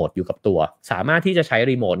รีโมทอยู่กับตัวสามารถที่จะใช้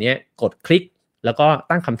รีโมทเนี่ยกดคลิกแล้วก็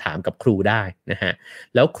ตั้งคำถามกับครูได้นะฮะ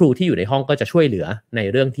แล้วครูที่อยู่ในห้องก็จะช่วยเหลือใน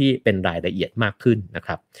เรื่องที่เป็นรายละเอียดมากขึ้นนะค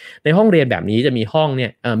รับในห้องเรียนแบบนี้จะมีห้องเนี่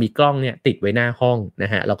ยมีกล้องเนี่ยติดไว้หน้าห้องน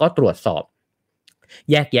ะฮะแล้วก็ตรวจสอบ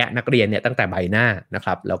แยกแยะนักเรียนเนี่ยตั้งแต่ใบหน้านะค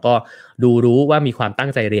รับแล้วก็ดูรู้ว่ามีความตั้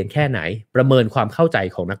งใจเรียนแค่ไหนประเมินความเข้าใจ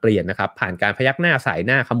ของนักเรียนนะครับผ่านการพยักหน้าสายห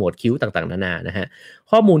น้าขมวดคิ้วต่างๆนานานะฮะ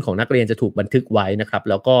ข้อมูลของนักเรียนจะถูกบันทึกไว้นะครับ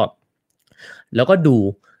แล้วก็ดู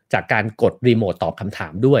จากการกดรีโมทตอบคำถา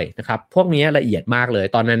มด้วยนะครับพวกนี้ละเอียดมากเลย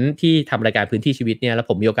ตอนนั้นที่ทำรายการพื้นที่ชีวิตเนี่ยแล้ว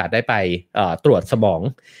ผมมีโอกาสได้ไปตรวจสมอง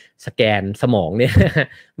สแกนสมองเนี่ย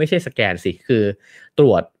ไม่ใช่สแกนสิคือตร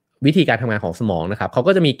วจวิธีการทำงานของสมองนะครับเขา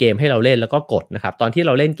ก็จะมีเกมให้เราเล่นแล้วก็กดนะครับตอนที่เ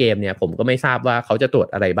ราเล่นเกมเนี่ยผมก็ไม่ทราบว่าเขาจะตรวจ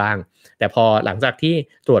อะไรบ้างแต่พอหลังจากที่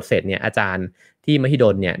ตรวจเสร็จเนี่ยอาจารย์ที่มหิด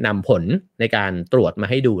ลเนี่ยนำผลในการตรวจมา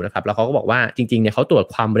ให้ดูนะครับแล้วเขาก็บอกว่าจริงๆเนี่ยเขาตรวจ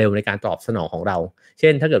ความเร็วในการตอบสนองของเราเช่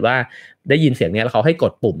นถ้าเกิดว่าได้ยินเสียงเนี่ยแล้วเขาให้ก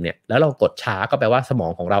ดปุ่มเนี่ยแล้วเรากดช้าก็แปลว่าสมอ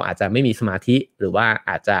งของเราอาจจะไม่มีสมาธิหรือว่า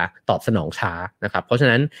อาจจะตอบสนองช้านะครับเพราะฉะ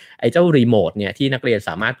นั้นไอ้เจ้ารีโมทเนี่ยที่นักเรียนส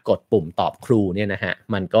ามารถกดปุ่มตอบครูเนี่ยนะฮะ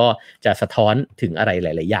มันก็จะสะท้อนถึงอะไรห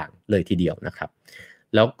ลายๆอย่างเลยทีเดียวนะครับ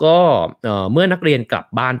แล้วก็เมื่อนักเรียนกลับ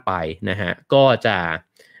บ้านไปนะฮะก็จะ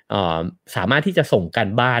สามารถที่จะส่งกา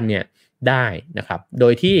รบ้านเนี่ยได้นะครับโด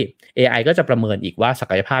ยที่ AI ก็จะประเมินอีกว่าศั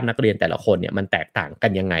กยภาพนักเรียนแต่ละคนเนี่ยมันแตกต่างกั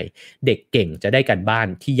นยังไงเด็กเก่งจะได้การบ้าน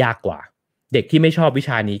ที่ยากกว่าเด็กที่ไม่ชอบวิช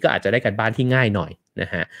านี้ก็อาจจะได้การบ้านที่ง่ายหน่อยน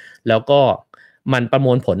ะฮะแล้วก็มันประม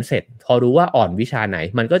วลผลเสร็จพอรู้ว่าอ่อนวิชาไหน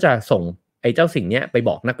มันก็จะส่งไอ้เจ้าสิ่งนี้ไปบ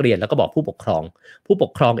อกนักเรียนแล้วก็บอกผู้ปกครองผู้ป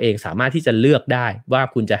กครองเองสามารถที่จะเลือกได้ว่า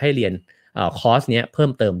คุณจะให้เรียนคอร์สเนี้ยเพิ่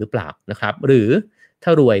มเติมหรือเปล่านะครับหรือถ้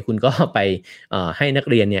ารวยคุณก็ไปให้นัก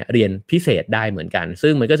เรียนเนี่ยเรียนพิเศษได้เหมือนกัน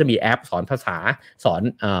ซึ่งมันก็จะมีแอปสอนภาษาสอน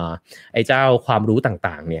ไอ้เจ้าความรู้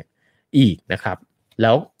ต่างๆเนี่ยอีกนะครับแ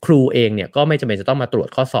ล้วครูเองเนี่ยก็ไม่จำเป็นจะต้องมาตรวจ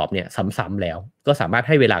ข้อสอบเนี่ยซ้ำๆแล้วก็สามารถใ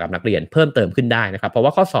ห้เวลากับนักเรียนเพิ่มเติมขึ้นได้นะครับเพราะว่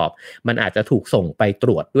าข้อสอบมันอาจจะถูกส่งไปต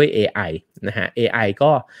รวจด้วย AI นะฮะ AI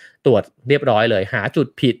ก็ตรวจเรียบร้อยเลยหาจุด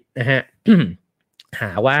ผิดนะฮะ ห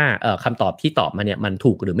าว่าคำตอบที่ตอบมาเนี่ยมัน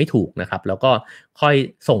ถูกหรือไม่ถูกนะครับแล้วก็ค่อย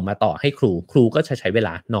ส่งมาต่อให้ครูก็จะใช้เวล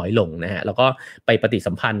าน้อยลงนะฮะแล้วก็ไปปฏิ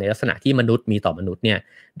สัมพันธ์ในลักษณะที่มนุษย์มีต่อมนุษย์เนี่ย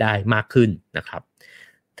ได้มากขึ้นนะครับ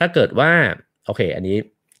ถ้าเกิดว่าโอเคอันนี้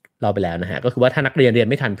เราไปแล้วนะฮะก็คือว่าถ้านักเรียนเรียน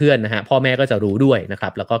ไม่ทันเพื่อนนะฮะพ่อแม่ก็จะรู้ด้วยนะครั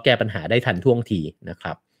บแล้วก็แก้ปัญหาได้ทันท่วงทีนะค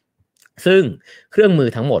รับซึ่งเครื่องมือ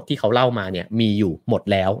ทั้งหมดที่เขาเล่ามาเนี่ยมีอยู่หมด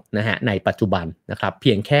แล้วนะฮะในปัจจุบันนะครับเ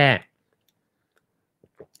พียงแค่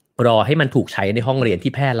รอให้มันถูกใช้ในห้องเรียน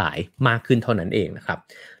ที่แพร่หลายมากขึ้นเท่านั้นเองนะครับ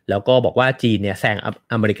แล้วก็บอกว่าจีนเนี่ยแซง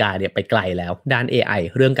อเมริกาเนี่ยไปไกลแล้วด้าน AI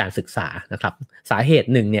เรื่องการศึกษานะครับสาเหตุ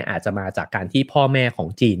หนึ่งเนี่ยอาจจะมาจากการที่พ่อแม่ของ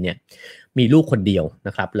จีนเนี่ยมีลูกคนเดียวน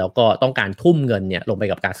ะครับแล้วก็ต้องการทุ่มเงินเนี่ยลงไป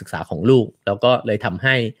กับการศึกษาของลูกแล้วก็เลยทำใ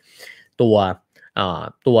ห้ตั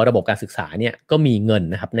วระบบการศึกษาเนี่ยก็มีเงิน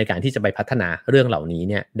นะครับในการที่จะไปพัฒนาเรื่องเหล่านี้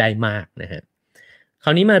เนี่ยได้มากนะฮะคร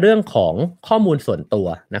าวนี้มาเรื่องของข้อมูลส่วนตัว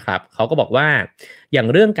นะครับเขาก็บอกว่าอย่าง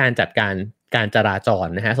เรื่องการจัดการจราจร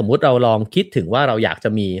นะฮะสมมุติเราลองคิดถึงว่าเราอยากจะ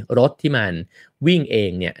มีรถที่มันวิ่งเอ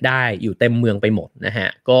งเนี่ยได้อยู่เต็มเมืองไปหมดนะฮะ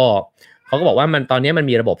ก็เขาก็บอกว่าตอนนี้มัน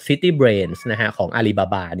มีระบบ City Brains นะฮะของ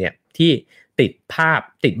Alibaba เนี่ยที่ติดภาพ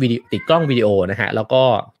ติดวิดีโอติดกล้องวิดีโอนะฮะแล้วก็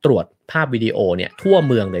ตรวจภาพวิดีโอเนี่ยทั่ว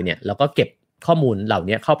เมืองเลยเนี่ยแล้วก็เก็บข้อมูลเหล่า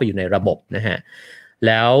นี้เข้าไปอยู่ในระบบนะฮะ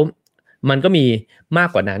แล้วมันก็มีมาก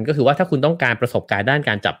กว่านั้นก็คือว่าถ้าคุณต้องการประสบการณ์ด้าน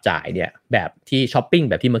การจับจ่ายเนี่ยแบบที่ช้อปปิ้ง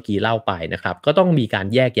แบบที่เมื่อกี้เล่าไปนะครับก็ต้องมีการ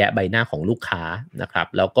แยกแยะใบหน้าของลูกค้านะครับ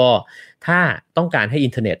แล้วก็ถ้าต้องการให้อิ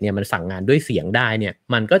นเทอร์เน็ตเนี่ยมันสั่งงานด้วยเสียงได้เนี่ย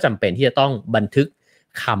มันก็จำเป็นที่จะต้องบันทึก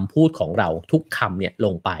คำพูดของเราทุกคำเนี่ยล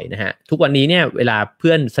งไปนะฮะทุกวันนี้เนี่ยเวลาเ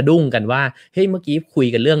พื่อนสะดุ้งกันว่าเฮ้ยเมื่อกี้คุย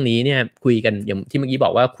กันเรื่องนี้เนี่ยคุยกันอย่างที่เมื่อกี้บ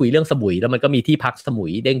อกว่าคุยเรื่องสมุยแล้วมันก็มีที่พักสมุ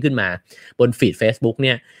ยเด้งขึ้นมาบนฟีด Facebook เ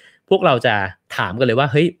นี่ยพวกเราจะถามกันเลยว่า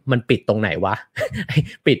เฮ้ยมันปิดตรงไหนวะ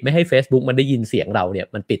ปิดไม่ให้ Facebook มันได้ยินเสียงเราเนี่ย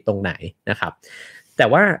มันปิดตรงไหนนะครับแต่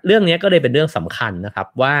ว่าเรื่องนี้ก็เลยเป็นเรื่องสำคัญนะครับ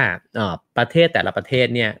ว่าประเทศแต่ละประเทศ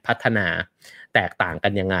เนี่ยพัฒนาแตกต่างกั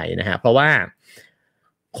นยังไงนะฮะเพราะว่า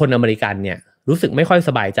คนอเมริกันเนี่ยรู้สึกไม่ค่อยส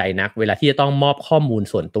บายใจนักเวลาที่จะต้องมอบข้อมูล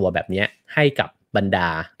ส่วนตัวแบบนี้ให้กับบรรดา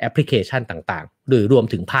แอปพลิเคชันต่างๆหรือรวม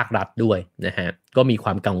ถึงภาครัฐด้วยนะฮะก็มีคว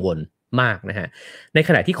ามกังวลมากนะฮะในข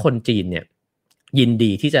ณะที่คนจีนเนี่ยยิน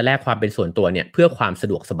ดีที่จะแลกความเป็นส่วนตัวเนี่ยเพื่อความสะ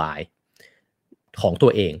ดวกสบายของตั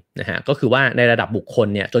วเองนะฮะก็คือว่าในระดับบุคคล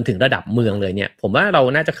เนี่ยจนถึงระดับเมืองเลยเนี่ยผมว่าเรา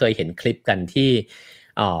น่าจะเคยเห็นคลิปกันที่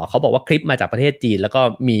เขาบอกว่าคลิปมาจากประเทศจีนแล้วก็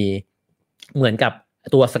มีเหมือนกับ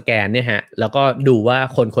ตัวสแกนเนี่ยฮะแล้วก็ดูว่า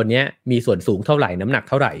คนนี้มีส่วนสูงเท่าไหร่น้ำหนัก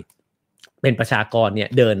เท่าไหร่เป็นประชากรเนี่ย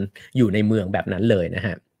เดินอยู่ในเมืองแบบนั้นเลยนะฮ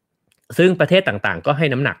ะ ซึ่งประเทศต่างๆก็ให้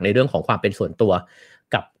น้ำหนักในเรื่องของความเป็นส่วนตัว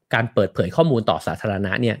กับการเปิดเผยข้อมูลต่อสาธารณ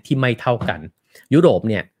ะเนี่ยที่ไม่เท่ากันยุโรป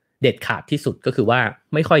เนี่ยเด็ดขาดที่สุดก็คือว่า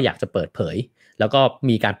ไม่ค่อยอยากจะเปิดเผยแล้วก็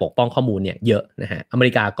มีการปกป้องข้อมูลเนี่ยเยอะนะฮะอเม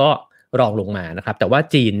ริกาก็รองลงมานะครับแต่ว่า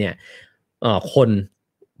จีนเนี่ยคน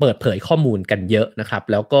เปิดเผยข้อมูลกันเยอะนะครับ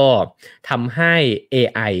แล้วก็ทำให้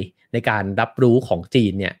AI ในการรับรู้ของจี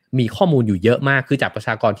นเนี่ยมีข้อมูลอยู่เยอะมากคือจากประช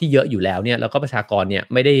ากรที่เยอะอยู่แล้วเนี่ยแล้วก็ประชากรเนี่ย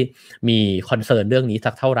ไม่ได้มีคอนเซิร์นเรื่องนี้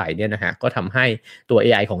สักเท่าไหร่เนี่ยนะฮะก็ทำให้ตัว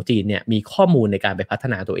AI ของจีนเนี่ยมีข้อมูลในการไปพัฒ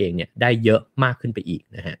นาตัวเองเนี่ยได้เยอะมากขึ้นไปอีก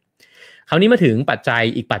นะฮะคราวนี้มาถึงปัจจัย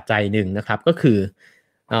อีกปัจจัยหนึ่งนะครับก็คือ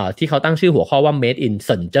ที่เขาตั้งชื่อหัวข้อว่า Made in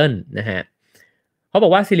Shenzhen นะฮะเขาบอ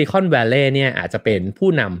กว่าซิลิคอนแวลลีย์เนี่ยอาจจะเป็นผู้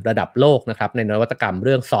นำระดับโลกนะครับในนวัตกรรมเ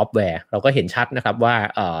รื่องซอฟต์แวร์เราก็เห็นชัดนะครับว่า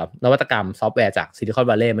นวัตกรรมซอฟต์แวร์จากซิลิคอนแ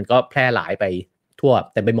วลลีย์มันก็แพร่หลายไปทั่ว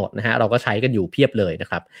เต็มไปหมดนะฮะเราก็ใช้กันอยู่เพียบเลยนะ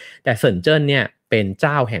ครับแต่เซินเจิ้นเนี่ยเป็นเ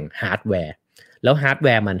จ้าแห่งฮาร์ดแวร์แล้วฮาร์ดแว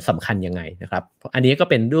ร์มันสำคัญยังไงนะครับอันนี้ก็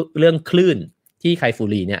เป็นเรื่องคลื่นที่ไคฟู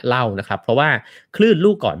รีเนี่ยเล่านะครับเพราะว่าคลื่น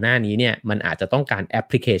ลูกก่อนหน้านี้เนี่ยมันอาจจะต้องการแอป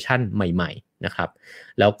พลิเคชันใหม่ๆนะครับ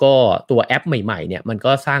แล้วก็ตัวแอปใหม่ๆเนี่ยมัน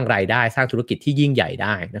ก็สร้างรายได้สร้างธุรกิจที่ยิ่งใหญ่ไ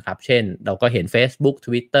ด้นะครับเช่นเราก็เห็น Facebook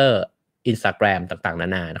Twitter Instagram ต่างๆนา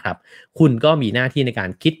นานะครับคุณก็มีหน้าที่ในการ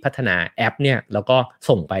คิดพัฒนาแอปเนี่ยแล้วก็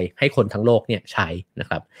ส่งไปให้คนทั้งโลกเนี่ยใช้นะ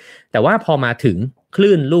ครับแต่ว่าพอมาถึงค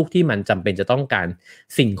ลื่นลูกที่มันจำเป็นจะต้องการ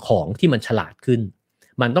สิ่งของที่มันฉลาดขึ้น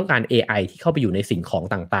มันต้องการ AI ที่เข้าไปอยู่ในสิ่งของ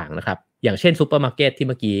ต่างๆนะครับอย่างเช่นซูเปอร์มาร์เก็ตที่เ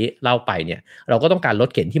มื่อกี้เล่าไปเนี่ยเราก็ต้องการรถ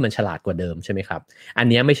เข็นที่มันฉลาดกว่าเดิมใช่ไหมครับอัน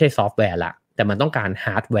นี้ไม่ใช่ซอฟต์แวร์ละแต่มันต้องการฮ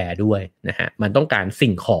าร์ดแวร์ด้วยนะฮะมันต้องการ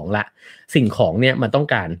สิ่งของละสิ่งของเนี่ยมันต้อง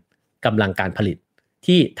การกำลังการผลิต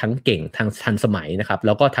ที่ทั้งเก่งทั้งทันสมัยนะครับแ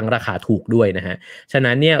ล้วก็ทั้งราคาถูกด้วยนะฮะฉะ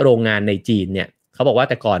นั้นเนี่ยโรงงานในจีนเนี่ยเขาบอกว่า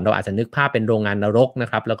แต่ก่อนเราอาจจะนึกภาพเป็นโรงงานนรกนะ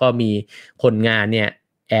ครับแล้วก็มีคนงานเนี่ย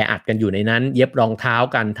แออัดกันอยู่ในนั้นเย็บรองเท้า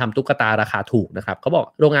กันทำตุ๊กตาราคาถูกนะครับเขาบอก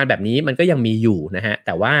โรงงานแบบนี้มันก็ยังมีอยู่นะฮะแ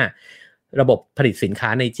ต่ว่าระบบผลิตสินค้า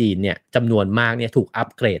ในจีนเนี่ยจำนวนมากเนี่ยถูกอัป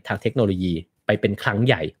เกรดทางเทคโนโลยีไปเป็นครั้ง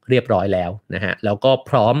ใหญ่เรียบร้อยแล้วนะฮะแล้วก็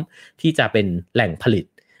พร้อมที่จะเป็นแหล่งผลิต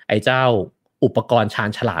ไอ้เจ้าอุปกรณ์ชาญ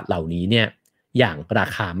ฉลาดเหล่านี้เนี่ยอย่างรา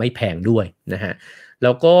คาไม่แพงด้วยนะฮะแ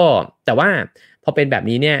ล้วก็แต่ว่าพอเป็นแบบ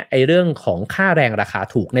นี้เนี่ยไอ้เรื่องของค่าแรงราคา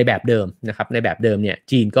ถูกในแบบเดิมนะครับในแบบเดิมเนี่ย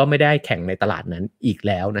จีนก็ไม่ได้แข่งในตลาดนั้นอีกแ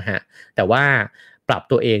ล้วนะฮะแต่ว่าปรับ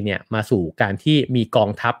ตัวเองเนี่ยมาสู่การที่มีกอ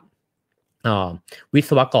งทัพวิศ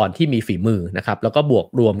วกรที่มีฝีมือนะครับแล้วก็บวก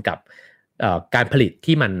รวมกับการผลิต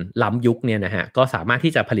ที่มันล้ำยุคเนี่ยนะฮะก็สามารถ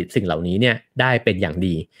ที่จะผลิตสิ่งเหล่านี้เนี่ยได้เป็นอย่าง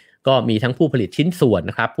ดีก็มีทั้งผู้ผลิตชิ้นส่วน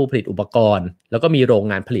นะครับผู้ผลิตอุปกรณ์แล้วก็มีโรง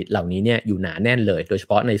งานผลิตเหล่านี้เนี่ยอยู่หนาแน่นเลยโดยเฉ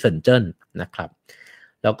พาะในเซินเจิ้นนะครับ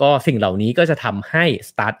แล้วก็สิ่งเหล่านี้ก็จะทำให้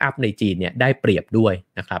สตาร์ทอัพในจีนเนี่ยได้เปรียบด้วย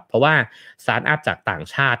นะครับเพราะว่าสตาร์ทอัพจากต่าง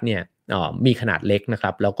ชาติเนี่ยมีขนาดเล็กนะค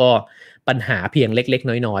รับแล้วก็ปัญหาเพียงเล็ก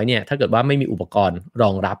ๆน้อยๆเนี่ยถ้าเกิดว่าไม่มีอุปกรณ์ร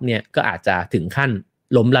องรับเนี่ยก็อาจจะถึงขั้น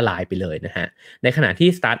ล้มละลายไปเลยนะฮะในขณะที่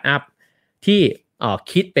สตาร์ทอัพที่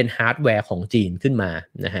คิดเป็นฮาร์ดแวร์ของจีนขึ้นมา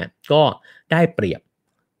นะฮะก็ได้เปรียบ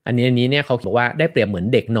อันนี้เนี่ยเขาบอกว่าได้เปรียบเหมือน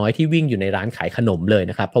เด็กน้อยที่วิ่งอยู่ในร้านขายขนมเลย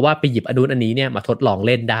นะครับเพราะว่าไปหยิบอันนี้เนี่ยมาทดลองเ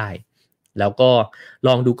ล่นได้แล้วก็ล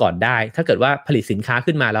องดูก่อนได้ถ้าเกิดว่าผลิตสินค้า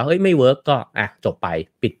ขึ้นมาแล้วไม่เวิร์กก็จบไป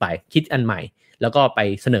ปิดไปคิดอันใหม่แล้วก็ไป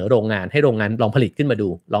เสนอโรงงานให้โรงงานลองผลิตขึ้นมาดู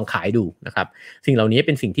ลองขายดูนะครับสิ่งเหล่านี้เ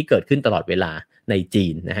ป็นสิ่งที่เกิดขึ้นตลอดเวลาในจี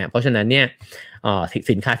นนะฮะเพราะฉะนั้นเนี่ย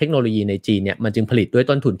สินค้าเทคโนโลยีในจีนเนี่ยมันจึงผลิตด้วย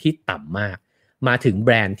ต้นทุนที่ต่ำมากมาถึงแบ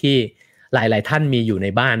รนด์ที่หลายๆท่านมีอยู่ใน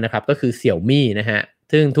บ้านนะครับก็คือเสี่ยวมี่นะฮะ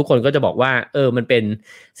ซึ่งทุกคนก็จะบอกว่ามันเป็น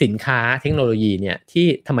สินค้าเทคโนโลยีเนี่ยที่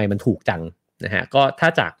ทำไมมันถูกจังนะฮะก็ถ้า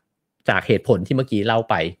จากเหตุผลที่เมื่อกี้เล่า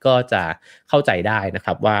ไปก็จะเข้าใจได้นะค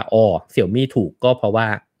รับว่าเสี่ยวมี่ถูกก็เพราะว่า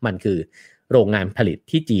มันคือโรงงานผลิต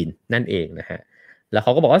ที่จีนนั่นเองนะฮะแล้วเข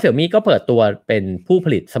าก็บอกว่าเสี่ยวมี่ก็เปิดตัวเป็นผู้ผ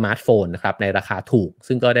ลิตสมาร์ทโฟนนะครับในราคาถูก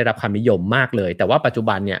ซึ่งก็ได้รับความนิยมมากเลยแต่ว่าปัจจุ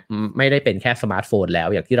บันเนี่ยไม่ได้เป็นแค่สมาร์ทโฟนแล้ว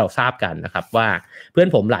อย่างที่เราทราบกันนะครับว่าเพื่อน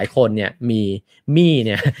ผมหลายคนเนี่ยมีมี่เ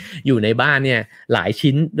นี่ยอยู่ในบ้านเนี่ยหลาย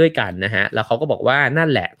ชิ้นด้วยกันนะฮะแล้วเขาก็บอกว่านั่น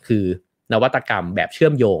แหละคือนวัตกรรมแบบเชื่อ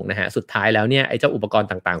มโยงนะฮะสุดท้ายแล้วเนี่ยไอ้เจ้าอุปกรณ์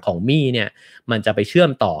ต่างๆของมี่เนี่ยมันจะไปเชื่อ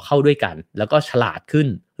มต่อเข้าด้วยกันแล้วก็ฉลาดขึ้น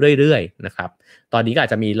เรื่อยๆนะครับตอนนี้ก็อา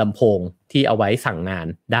จจะมีลำโพงที่เอาไว้สั่งงาน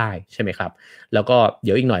ได้ใช่ไหมครับแล้วก็เ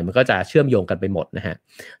ดี๋ยวอีกหน่อยมันก็จะเชื่อมโยงกันไปหมดนะฮะ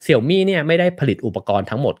เสี่ยวมี่เนี่ยไม่ได้ผลิตอุปกรณ์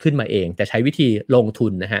ทั้งหมดขึ้นมาเองแต่ใช้วิธีลงทุ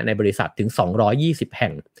นนะฮะในบริษัทถึง220แห่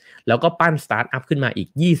งแล้วก็ปั้นสตาร์ทอัพขึ้นมาอีก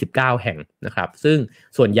29แห่งนะครับซึ่ง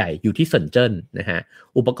ส่วนใหญ่อยู่ที่เซินเจิ้นนะฮะ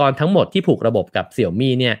อุปกรณ์ทั้งหมดที่ผูกระบบกับเสี่ยว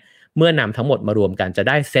มี่เนี่ยเมื่อนำทั้งหมดมารวมกันจะ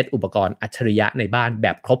ได้เซตอุปกรณ์อัจฉริยะในบ้านแบ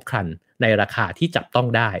บครบครันในราคาที่จับต้อง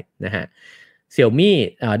ได้นะฮะเสี่ยวมี่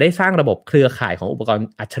ได้สร้างระบบเครือข่ายของอุปกรณ์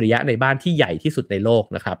อัจฉริยะในบ้านที่ใหญ่ที่สุดในโลก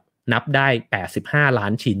นะครับนับได้85ล้า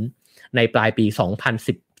นชิ้นในปลายปี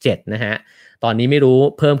 2017นะฮะตอนนี้ไม่รู้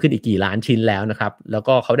เพิ่มขึ้นอีกกี่ล้านชิ้นแล้วนะครับแล้ว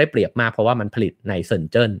ก็เขาได้เปรียบมากเพราะว่ามันผลิตในเซิน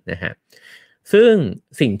เจิ้นนะฮะซึ่ง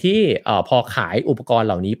สิ่งที่พอขายอุปกรณ์เ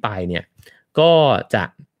หล่านี้ไปเนี่ยก็จะ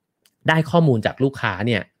ได้ข้อมูลจากลูกค้าเ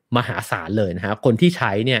นี่ยมหาศาลเลยนะฮะคนที่ใ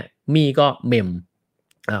ช้เนี่ยมีก็เมม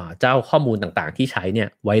เจ้าข้อมูลต่างๆที่ใช้เนี่ย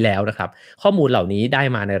ไว้แล้วนะครับข้อมูลเหล่านี้ได้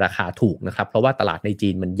มาในราคาถูกนะครับเพราะว่าตลาดในจี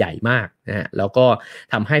นมันใหญ่มากนะฮะแล้วก็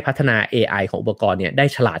ทำให้พัฒนา AI ของอุปกรณ์เนี่ยได้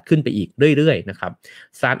ฉลาดขึ้นไปอีกเรื่อยๆนะครับ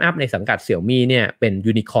สตาร์ทอัพในสังกัด Xiaomi เนี่ยเป็น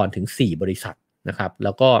ยูนิคอร์นถึง4บริษัทนะครับแ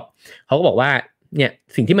ล้วก็เขาก็บอกว่าเนี่ย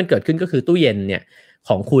สิ่งที่มันเกิดขึ้นก็คือตู้เย็นเนี่ย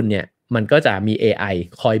ของคุณเนี่ยมันก็จะมี AI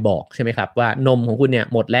คอยบอกใช่ไหมครับว่านมของคุณเนี่ย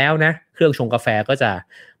หมดแล้วนะเครื่องชงกาแฟก็จะ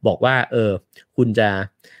บอกว่าคุณจะ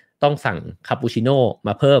ต้องสั่งคาปูชิโน่ม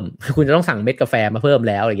าเพิ่มคุณจะต้องสั่งเม็ดกาแฟมาเพิ่ม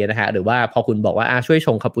แล้วอะไรเงี้ยนะฮะหรือว่าพอคุณบอกว่าช่วยช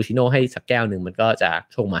งคาปูชิโน่ให้สักแก้วนึงมันก็จะ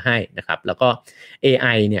ชงมาให้นะครับแล้วก็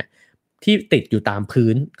AI เนี่ยที่ติดอยู่ตามพื้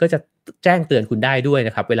นก็จะแจ้งเตือนคุณได้ด้วยน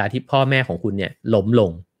ะครับเวลาที่พ่อแม่ของคุณเนี่ยล้มล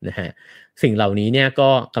งนะฮะสิ่งเหล่านี้เนี่ยก็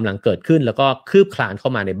กำลังเกิดขึ้นแล้วก็คืบคลานเข้า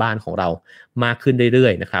มาในบ้านของเรามากขึ้นเรื่อ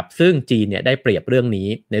ยๆนะครับซึ่งจีนเนี่ยได้เปรียบเรื่องนี้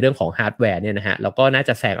ในเรื่องของฮาร์ดแวร์เนี่ยนะฮะแล้วก็น่าจ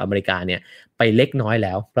ะแซงอเมริกาเนี่ยไปเล็กน้อยแ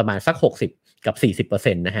ล้วประมาณสัก60กับ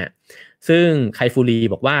 40% นะฮะซึ่งไคฟูรี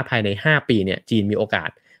บอกว่าภายใน5ปีเนี่ยจีนมีโอกาส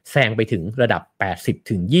แซงไปถึงระดับ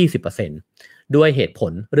 80-20% ด้วยเหตุผ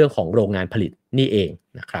ลเรื่องของโรงงานผลิตนี่เอง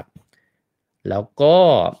นะครับแล้วก็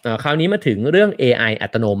คราวนี้มาถึงเรื่อง AI อั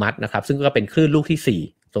ตโนมัตินะครับซึ่งก็เป็นคลื่นลูกที่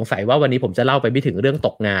4สงสัยว่าวันนี้ผมจะเล่าไปไม่ถึงเรื่องต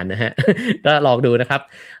กงานนะฮะ ก็ลองดูนะครับ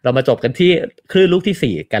เรามาจบกันที่คลื่นลูก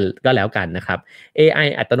ที่4กันก็แล้วกันนะครับ AI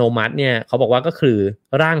อัตโนมัติเนี่ยเขาบอกว่าก็คือ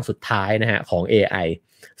ร่างสุดท้ายนะฮะของ AI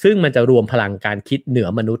ซึ่งมันจะรวมพลังการคิดเหนือ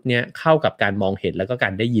มนุษย์เนี่ยเข้ากับการมองเห็นแล้วก็กา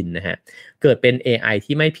รได้ยินนะฮะเกิดเป็น AI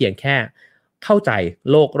ที่ไม่เพียงแค่เข้าใจ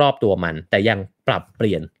โลกรอบตัวมันแต่ยังปรับเป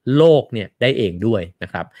ลี่ยนโลกเนี่ยได้เองด้วยนะ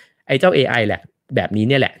ครับไอ้เจ้า AI แหละแบบนี้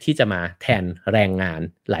เนี่ยแหละที่จะมาแทนแรงงาน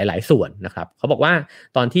หลายๆส่วนนะครับเขาบอกว่า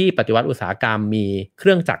ตอนที่ปฏิวัติอุตสาหกรรมมีเค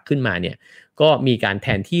รื่องจักรขึ้นมาเนี่ยก็มีการแท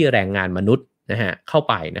นที่แรงงานมนุษย์นะฮะเข้า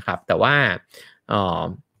ไปนะครับแต่ว่า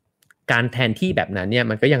การแทนที่แบบนั้นเนี่ย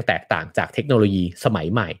มันก็ยังแตกต่างจากเทคโนโลยีสมัย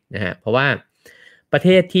ใหม่นะฮะเพราะว่าประเท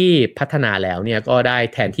ศที่พัฒนาแล้วเนี่ยก็ได้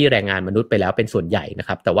แทนที่แรงงานมนุษย์ไปแล้วเป็นส่วนใหญ่นะค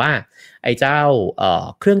รับแต่ว่าไอ้เจ้า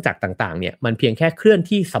เครื่องจักรต่างๆเนี่ยมันเพียงแค่เคลื่อน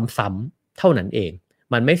ที่ซ้ำๆเท่านั้นเอง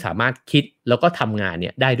มันไม่สามารถคิดแล้วก็ทำงานเนี่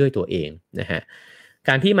ยได้ด้วยตัวเองนะฮะก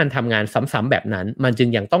ารที่มันทำงานซ้ำๆแบบนั้นมันจึง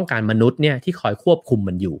ยังต้องการมนุษย์เนี่ยที่คอยควบคุม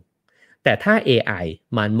มันอยู่แต่ถ้า AI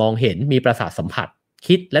มันมองเห็นมีประสาทสัมผัส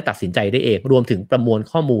คิดและตัดสินใจได้เองรวมถึงประมวล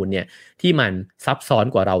ข้อมูลเนี่ยที่มันซับซ้อน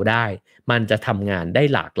กว่าเราได้มันจะทำงานได้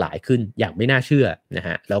หลากหลายขึ้นอย่างไม่น่าเชื่อนะฮ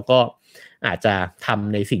ะแล้วก็อาจจะท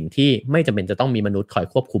ำในสิ่งที่ไม่จำเป็นจะต้องมีมนุษย์คอย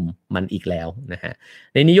ควบคุมมันอีกแล้วนะฮะ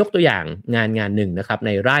ในนี้ยกตัวอย่างงานหนึ่งนะครับใ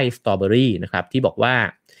นไร่สตรอเบอรี่นะครับที่บอกว่า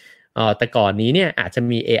แต่ก่อนนี้เนี่ยอาจจะ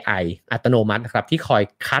มี AI อัตโนมัตินะครับที่คอย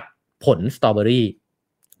คัดผลสตรอเบอรี่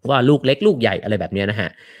ว่าลูกเล็กลูกใหญ่อะไรแบบนี้นะฮะ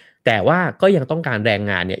แต่ว่าก็ยังต้องการแรง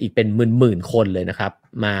งานเนี่ยอีกเป็นหมื่นคนเลยนะครับ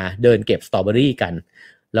มาเดินเก็บสตรอเบอรี่กัน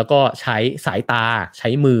แล้วก็ใช้สายตาใช้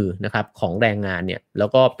มือนะครับของแรงงานเนี่ยแล้ว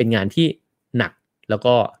ก็เป็นงานที่หนักแล้ว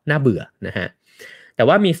ก็น่าเบื่อนะฮะแต่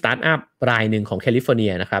ว่ามีสตาร์ทอัพรายหนึ่งของแคลิฟอร์เนี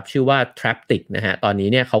ยนะครับชื่อว่า Traptic นะฮะตอนนี้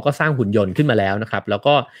เนี่ยเขาก็สร้างหุ่นยนต์ขึ้นมาแล้วนะครับแล้ว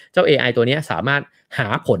ก็เจ้า AI ตัวนี้สามารถหา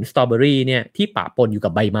ผลสตรอเบอรี่เนี่ยที่ปะปนอยู่กั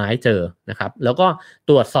บใบไม้เจอนะครับแล้วก็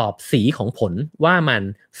ตรวจสอบสีของผลว่ามัน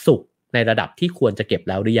สุกในระดับที่ควรจะเก็บ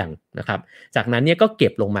แล้วหรือยังนะครับจากนั้นเนี่ยก็เก็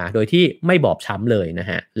บลงมาโดยที่ไม่บอบช้ำเลยนะ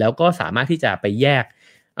ฮะแล้วก็สามารถที่จะไปแยก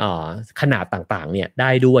ขนาดต่างๆเนี่ยได้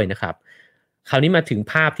ด้วยนะครับคราวนี้มาถึง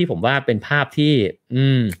ภาพที่ผมว่าเป็นภาพที่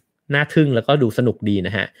น่าทึ่งแล้วก็ดูสนุกดีน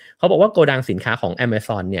ะฮะเขาบอกว่าโกดังสินค้าของ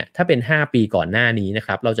Amazon เนี่ยถ้าเป็น5ปีก่อนหน้านี้นะค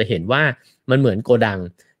รับเราจะเห็นว่ามันเหมือนโกดัง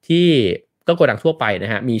ที่ก็โกดังทั่วไปน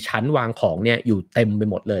ะฮะมีชั้นวางของเนี่ยอยู่เต็มไป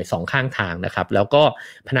หมดเลย2ข้างทางนะครับแล้วก็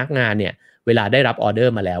พนักงานเนี่ยเวลาได้รับออเดอ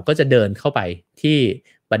ร์มาแล้วก็จะเดินเข้าไปที่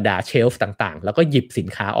บรรดาเชลฟ์ต่างๆแล้วก็หยิบสิน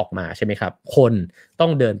ค้าออกมาใช่ไหมครับคนต้อ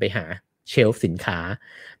งเดินไปหาเชลฟ์สินค้า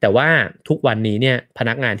แต่ว่าทุกวันนี้เนี่ยพ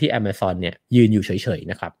นักงานที่ Amazon เนี่ยยืนอยู่เฉย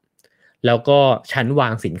ๆนะครับแล้วก็ชั้นวา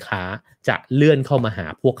งสินค้าจะเลื่อนเข้ามาหา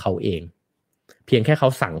พวกเขาเองเพียงแค่เขา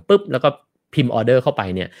สั่งปุ๊บแล้วก็พิมพ์ออเดอร์เข้าไป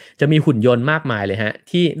เนี่ยจะมีหุ่นยนต์มากมายเลยฮะ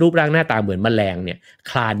ที่รูปร่างหน้าตาเหมือนแมลงเนี่ย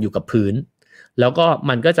คลานอยู่กับพื้นแล้วก็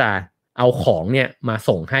มันก็จะเอาของเนี่ยมา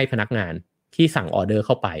ส่งให้พนักงานที่สั่งออเดอร์เ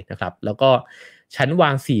ข้าไปนะครับแล้วก็ชั้นวา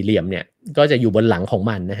งสี่เหลี่ยมเนี่ยก็จะอยู่บนหลังของ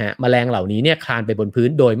มันนะฮะแมลงเหล่านี้เนี่ยคลานไปบนพื้น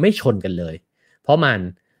โดยไม่ชนกันเลยเพราะมัน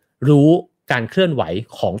รู้การเคลื่อนไหว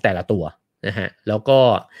ของแต่ละตัวนะฮะแล้วก็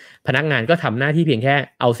พนักงานก็ทำหน้าที่เพียงแค่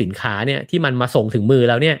เอาสินค้าเนี่ยที่มันมาส่งถึงมือ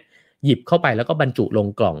แล้วเนี่ยหยิบเข้าไปแล้วก็บรรจุลง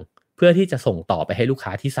กล่องเพื่อที่จะส่งต่อไปให้ลูกค้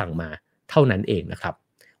าที่สั่งมาเท่านั้นเองนะครับ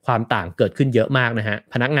ความต่างเกิดขึ้นเยอะมากนะฮะ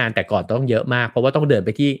พนักงานแต่ก่อนต้องเยอะมากเพราะว่าต้องเดินไป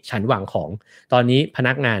ที่ชั้นวางของตอนนี้พ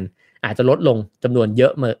นักงานอาจจะลดลงจำนวนเยอ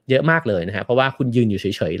ะมากเลยนะฮะเพราะว่าคุณยืนอยู่เ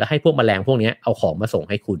ฉยๆแล้วให้พวกแมลงพวกนี้เอาของมาส่ง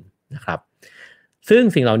ให้คุณนะครับซึ่ง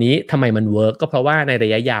สิ่งเหล่านี้ทำไมมันเวิร์กก็เพราะว่าในระ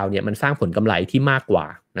ยะยาวเนี่ยมันสร้างผลกำไรที่มากกว่า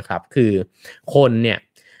นะครับคือคนเนี่ย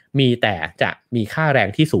มีแต่จะมีค่าแรง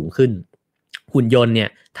ที่สูงขึ้นหุ่นยนต์เนี่ย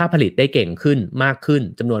ถ้าผลิตได้เก่งขึ้นมากขึ้น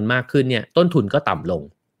จำนวนมากขึ้นเนี่ยต้นทุนก็ต่ำลง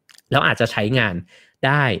แล้วอาจจะใช้งานไ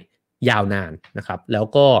ด้ยาวนานนะครับแล้ว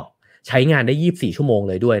ก็ใช้งานได้24ชั่วโมง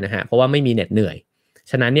เลยด้วยนะฮะเพราะว่าไม่มีเหน็ดเหนื่อย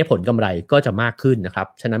ฉะนั้นเนี่ยผลกำไรก็จะมากขึ้นนะครับ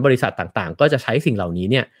ฉะนั้นบริษัทต่างๆก็จะใช้สิ่งเหล่านี้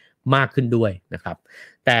เนี่ยมากขึ้นด้วยนะครับ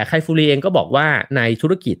แต่ไคฟูรีเองก็บอกว่าในธุ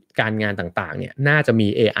รกิจการงานต่างๆเนี่ยน่าจะมี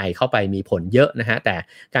AI เข้าไปมีผลเยอะนะฮะแต่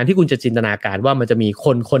การที่คุณจะจินตนาการว่ามันจะมีค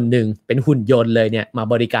นคนหนึ่งเป็นหุ่นยนต์เลยเนี่ยมา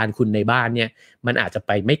บริการคุณในบ้านเนี่ยมันอาจจะไ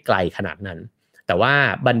ปไม่ไกลขนาดนั้นแต่ว่า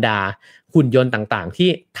บรรดาหุ่นยนต์ต่างๆที่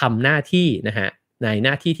ทำหน้าที่นะฮะในห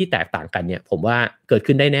น้าที่ที่แตกต่างกันเนี่ยผมว่าเกิด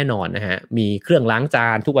ขึ้นได้แน่นอนนะฮะมีเครื่องล้างจา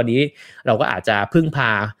นทุกวันนี้เราก็อาจจะพึ่งพ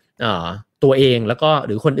าตัวเองแล้วก็ห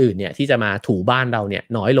รือคนอื่นเนี่ยที่จะมาถูบ้านเราเนี่ย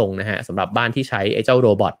น้อยลงนะฮะสำหรับบ้านที่ใช้ไอ้เจ้าโร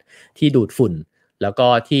บอทที่ดูดฝุ่นแล้วก็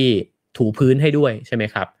ที่ถูพื้นให้ด้วยใช่ไหม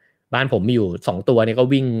ครับบ้านผมมีอยู่2ตัวเนี่ยก็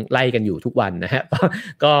วิ่งไล่กันอยู่ทุกวันนะฮะ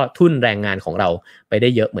ก็ทุ่นแรงงานของเราไปได้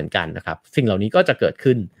เยอะเหมือนกันนะครับสิ่งเหล่านี้ก็จะเกิด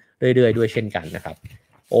ขึ้นเรื่อยๆด้วยเช่นกันนะครับ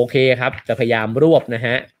โอเคครับจะพยายามรวบนะฮ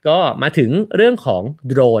ะก็มาถึงเรื่องของ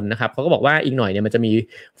โดรนนะครับเขาก็บอกว่าอีกหน่อยเนี่ยมันจะมี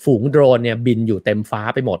ฝูงโดรนเนี่ยบินอยู่เต็มฟ้า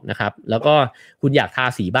ไปหมดนะครับแล้วก็คุณอยากทา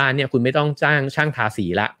สีบ้านเนี่ยคุณไม่ต้องจ้างช่างทาสี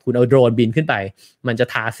ละคุณเอาโดรนบินขึ้นไปมันจะ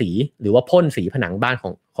ทาสีหรือว่าพ่นสีผนังบ้าน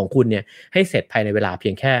ของคุณเนี่ยให้เสร็จภายในเวลาเพี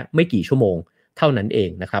ยงแค่ไม่กี่ชั่วโมงเท่านั้นเอง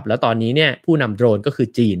นะครับแล้วตอนนี้เนี่ยผู้นำโดรนก็คือ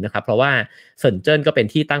จีนนะครับเพราะว่าเซินเจิ้นก็เป็น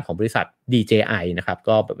ที่ตั้งของบริษัท DJI นะครับ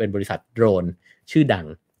ก็เป็นบริษัทโดรนชื่อดัง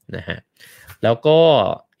นะฮะแล้วก็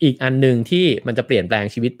อีกอันนึงที่มันจะเปลี่ยนแปลง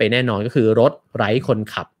ชีวิตไปแน่นอนก็คือรถไร้คน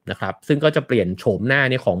ขับนะครับซึ่งก็จะเปลี่ยนโฉมหน้า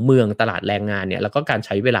เนี่ยของเมืองตลาดแรงงานเนี่ยแล้วก็การใ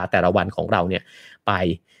ช้เวลาแต่ละวันของเราเนี่ยไป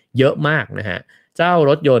เยอะมากนะฮะเจ้า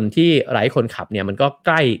รถยนต์ที่ไร้คนขับเนี่ยมันก็ใก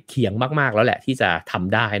ล้เคียงมากๆแล้วแหละที่จะท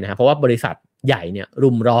ำได้นะฮะเพราะว่าบริษัทใหญ่เนี่ยรุ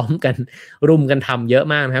มกันทำเยอะ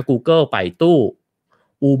มากนะฮะ Google ไปตู้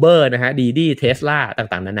Uber นะฮะ Didi Tesla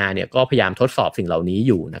ต่างๆนานาเนี่ยก็พยายามทดสอบสิ่งเหล่านี้อ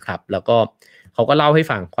ยู่นะครับแล้วก็เขาก็เล่าให้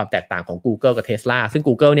ฟังความแตกต่างของ Google กับ Tesla ซึ่ง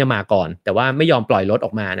Google เนี่ยมาก่อนแต่ว่าไม่ยอมปล่อยรถอ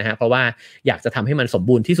อกมานะฮะเพราะว่าอยากจะทำให้มันสม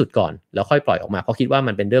บูรณ์ที่สุดก่อนแล้วค่อยปล่อยออกมาเพราะคิดว่า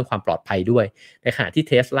มันเป็นเรื่องความปลอดภัยด้วยในขณะที่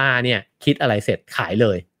Tesla เนี่ยคิดอะไรเสร็จขายเล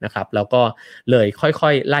ยนะครับแล้วก็เลยค่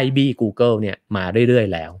อยๆไล่บี้ Google เนี่ยมาเรื่อย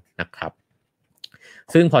ๆแล้วนะครับ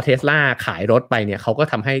ซึ่งพอ Tesla ขายรถไปเนี่ยเขาก็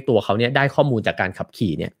ทำให้ตัวเขาเนี่ยได้ข้อมูลจากการขับ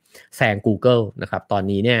ขี่เนี่ยแซง Google นะครับตอน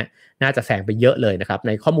นี้เนี่ยน่าจะแซงไปเยอะเลยนะครับใ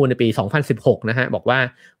นข้อมูลในปี2016นะฮะบอกว่า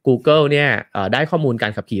Google เนี่ยได้ข้อมูลกา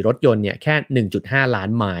รขับขี่รถยนต์เนี่ยแค่ 1.5 ล้าน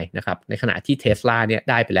ไมล์นะครับในขณะที่ Tesla เนี่ย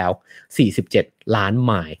ได้ไปแล้ว47ล้านไ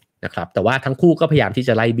มล์นะครับแต่ว่าทั้งคู่ก็พยายามที่จ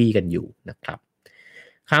ะไล่บี้กันอยู่นะครับ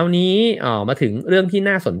คราวนี้มาถึงเรื่องที่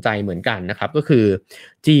น่าสนใจเหมือนกันนะครับก็คือ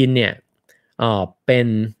จีนเนี่ยเป็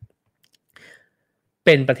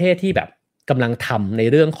นประเทศที่แบบกำลังทำใน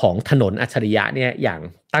เรื่องของถนนอัจฉริยะเนี่ยอย่าง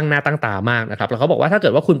ตั้งหน้าตั้งตามากนะครับแล้วเขาบอกว่าถ้าเกิ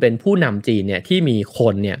ดว่าคุณเป็นผู้นำจีนเนี่ยที่มีค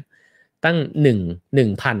นเนี่ยตั้ง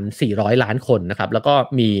1,400 ล้านคนนะครับแล้วก็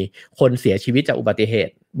มีคนเสียชีวิตจากอุบัติเห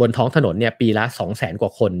ตุบนท้องถนนเนี่ยปีละ 200,000 กว่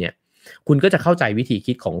าคนเนี่ยคุณก็จะเข้าใจวิธี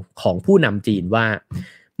คิดของผู้นำจีนว่า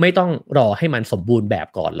ไม่ต้องรอให้มันสมบูรณ์แบบ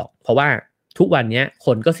ก่อนหรอกเพราะว่าทุกวันนี้ค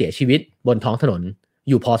นก็เสียชีวิตบนท้องถนน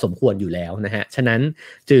อยู่พอสมควรอยู่แล้วนะฮะฉะนั้น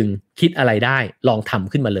จึงคิดอะไรได้ลองท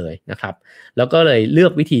ำขึ้นมาเลยนะครับแล้วก็เลยเลือ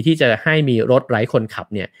กวิธีที่จะให้มีรถไร้คนขับ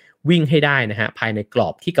เนี่ยวิ่งให้ได้นะฮะภายในกรอ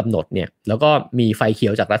บที่กำหนดเนี่ยแล้วก็มีไฟเขี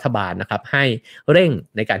ยวจากรัฐบาลนะครับให้เร่ง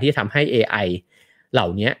ในการที่จะทำให้ AI เหล่า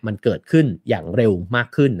นี้มันเกิดขึ้นอย่างเร็วมาก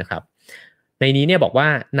ขึ้นนะครับในนี้เนี่ยบอกว่า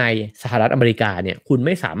ในสหรัฐอเมริกาเนี่ยคุณไ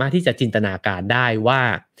ม่สามารถที่จะจินตนาการได้ว่า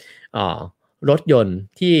รถยนต์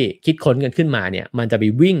ที่คิดค้นกันขึ้นมาเนี่ยมันจะไป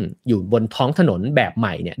วิ่งอยู่บนท้องถนนแบบให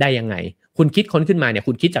ม่เนี่ยได้ยังไงคุณคิดค้นขึ้นมาเนี่ย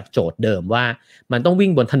คุณคิดจากโจทย์เดิมว่ามันต้องวิ่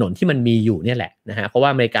งบนถนนที่มันมีอยู่เนี่ยแหละนะฮะเพราะว่า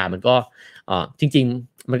อเมริกามันก็จริง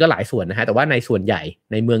ๆมันก็หลายส่วนนะฮะแต่ว่าในส่วนใหญ่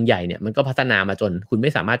ในเมืองใหญ่เนี่ยมันก็พัฒนามาจนคุณไม่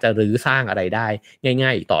สามารถจะรื้อสร้างอะไรได้ง่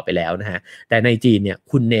ายๆอีกต่อไปแล้วนะฮะแต่ในจีนเนี่ย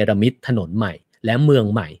คุณเนรมิตถนนใหม่และเมือง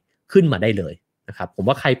ใหม่ขึ้นมาได้เลยนะครับผม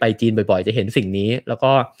ว่าใครไปจีนบ่อยๆจะเห็นสิ่งนี้แล้ว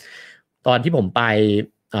ก็ตอนที่ผมไป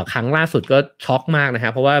ครั้งล่าสุดก็ช็อกมากนะฮ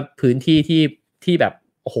ะเพราะว่าพื้นที่ที่แบบ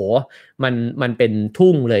โอ้โหมันเป็น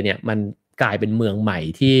ทุ่งเลยเนี่ยมันกลายเป็นเมืองใหม่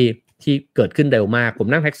ที่เกิดขึ้นเร็วมากผม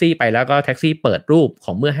นั่งแท็กซี่ไปแล้วก็แท็กซี่เปิดรูปข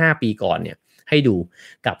องเมื่อ5ปีก่อนเนี่ยให้ดู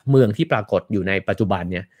กับเมืองที่ปรากฏอยู่ในปัจจุบัน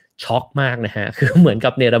เนี่ยช็อกมากนะฮะคือเหมือนกั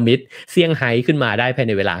บเนรมิตเซี่ยงไฮ้ขึ้นมาได้ภายใ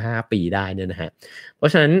นเวลา5ปีได้เนี่ยนะฮะเพรา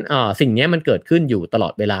ะฉะนั้นสิ่งนี้มันเกิดขึ้นอยู่ตลอ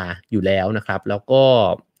ดเวลาอยู่แล้วนะครับแล้วก็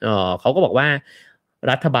เขาก็บอกว่า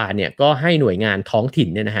รัฐบาลเนี่ยก็ให้หน่วยงานท้องถิ่น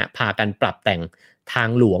เนี่ยนะฮะพากันปรับแต่งทาง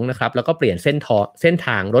หลวงนะครับแล้วก็เปลี่ยนเส้นท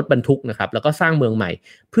างรถบรรทุกนะครับแล้วก็สร้างเมืองใหม่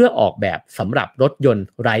เพื่อออกแบบสำหรับรถยนต์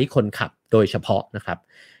ไร้คนขับโดยเฉพาะนะครับ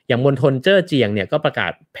อย่างมณฑลเจ้อเจียงเนี่ยก็ประกา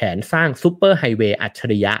ศแผนสร้างซูเปอร์ไฮเวย์อัจฉ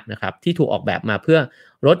ริยะนะครับที่ถูกออกแบบมาเพื่อ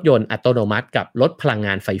รถยนต์อัตโนมัติกับรถพลังง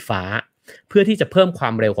านไฟฟ้าเพื่อที่จะเพิ่มควา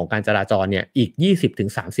มเร็วของการจราจรเนี่ยอีก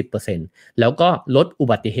 20-30% แล้วก็ลดอุ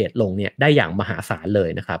บัติเหตุลงเนี่ยได้อย่างมหาศาลเลย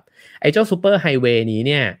นะครับไอ้เจ้าซูเปอร์ไฮเวย์นี้เ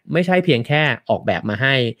นี่ยไม่ใช่เพียงแค่ออกแบบมาใ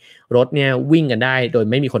ห้รถเนี่ยวิ่งกันได้โดย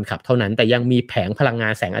ไม่มีคนขับเท่านั้นแต่ยังมีแผงพลังงา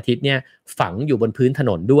นแสงอาทิตย์เนี่ยฝังอยู่บนพื้นถ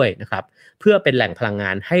นนด้วยนะครับเพื่อเป็นแหล่งพลังงา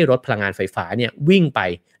นให้รถพลังงานไฟฟ้าเนี่ยวิ่งไป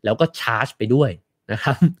แล้วก็ชาร์จไปด้วยนะค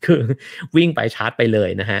รับคือวิ่งไปชาร์จไปเลย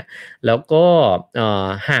นะฮะแล้วก็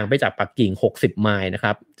ห่างไปจากปักกิ่ง60 ไมล์นะค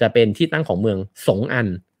รับจะเป็นที่ตั้งของเมืองสงอัน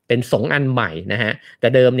เป็นสงอันใหม่นะฮะแต่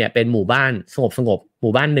เดิมเนี่ยเป็นหมู่บ้านสงบห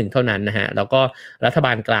มู่บ้านหนึ่งเท่านั้นนะฮะแล้วก็รัฐบ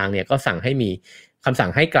าลกลางเนี่ยก็สั่งให้มีคำสั่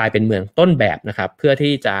งให้กลายเป็นเมืองต้นแบบนะครับเพื่อ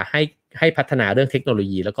ที่จะให้พัฒนาเรื่องเทคโนโล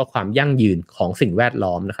ยีแล้วก็ความยั่งยืนของสิ่งแวด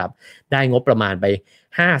ล้อมนะครับได้งบประมาณไป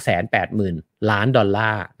 580,000 ล้านดอลล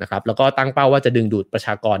าร์นะครับแล้วก็ตั้งเป้าว่าจะดึงดูดประช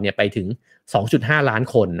ากรเนี่ยไปถึง 2.5 ล้าน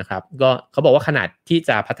คนนะครับก็เขาบอกว่าขนาดที่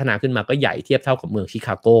จะพัฒนาขึ้นมาก็ใหญ่เทียบเท่ากับเมืองชิค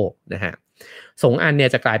าโกนะฮะสงอันเนี่ย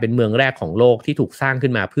จะกลายเป็นเมืองแรกของโลกที่ถูกสร้างขึ้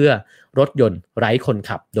นมาเพื่อรถยนต์ไร้คน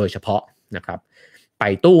ขับโดยเฉพาะนะครับไป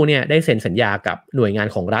ตู้เนี่ยได้เซ็นสัญญากับหน่วยงาน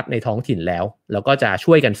ของรัฐในท้องถิ่นแล้วก็จะ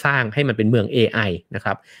ช่วยกันสร้างให้มันเป็นเมือง AI นะค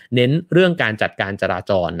รับเน้นเรื่องการจัดการจรา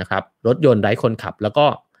จรนะครับรถยนต์ไร้คนขับแล้วก็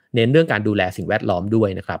เน้นเรื่องการดูแลสิ่งแวดล้อมด้วย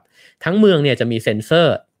นะครับทั้งเมืองเนี่ยจะมีเซ็นเซอ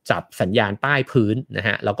ร์จับสัญญาณใต้พื้นนะฮ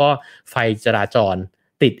ะแล้วก็ไฟจราจร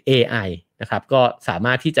ติด AI นะครับก็สาม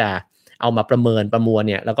ารถที่จะเอามาประมวล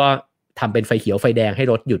เนี่ยแล้วก็ทำเป็นไฟเขียวไฟแดงให้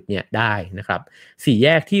รถหยุดเนี่ยได้นะครับสี่แย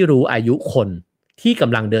กที่รู้อายุคนที่ก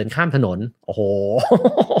ำลังเดินข้ามถนนโอ้โห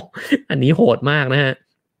อันนี้โหดมากนะฮะ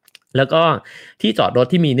แล้วก็ที่จอดรถ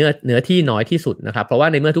ที่มีเนื้อที่น้อยที่สุดนะครับเพราะว่า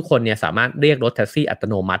ในเมื่อทุกคนเนี่ยสามารถเรียกรถแท็กซี่อัต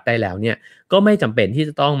โนมัติได้แล้วเนี่ยก็ไม่จำเป็นที่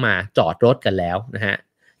จะต้องมาจอดรถกันแล้วนะฮะ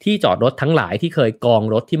ที่จอดรถทั้งหลายที่เคยกอง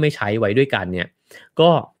รถที่ไม่ใช้ไว้ด้วยกันเนี่ยก็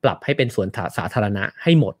ปรับให้เป็นสวนสาธารณะใ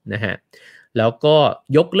ห้หมดนะฮะแล้วก็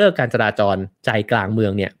ยกเลิกการจราจรใจกลางเมือ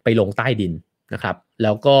งเนี่ยไปลงใต้ดินนะครับแ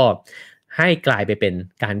ล้วก็ให้กลายไปเป็น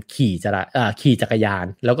การขี่จักรยาน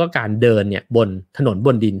แล้วก็การเดินเนี่ยบนถนนบ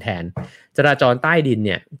นดินแทนจราจรใต้ดินเ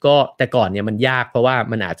นี่ยก็แต่ก่อนเนี่ยมันยากเพราะว่า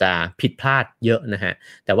มันอาจจะผิดพลาดเยอะนะฮะ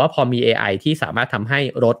แต่ว่าพอมี AI ที่สามารถทำให้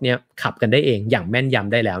รถเนี่ยขับกันได้เองอย่างแม่นย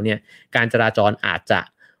ำได้แล้วเนี่ยการจราจรอาจจะ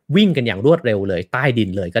วิ่งกันอย่างรวดเร็วเลยใต้ดิน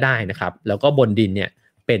เลยก็ได้นะครับแล้วก็บนดินเนี่ย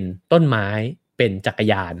เป็นต้นไม้เป็นจักร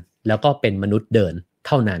ยานแล้วก็เป็นมนุษย์เดินเ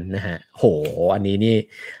ท่านั้นนะฮะโหอันนี้นี่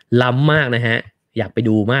ล้ำมากนะฮะอยากไป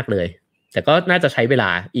ดูมากเลยแต่ก็น่าจะใช้เวลา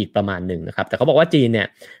อีกประมาณหนึ่งนะครับแต่เขาบอกว่าจีนเนี่ย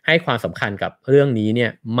ให้ความสำคัญกับเรื่องนี้เนี่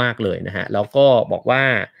ยมากเลยนะฮะแล้วก็บอกว่า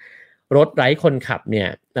รถไร้คนขับเนี่ย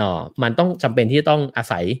มันต้องจำเป็นที่จะต้องอา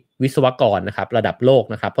ศัยวิศวกรนะครับระดับโลก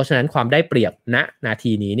นะครับเพราะฉะนั้นความได้เปรียบณนา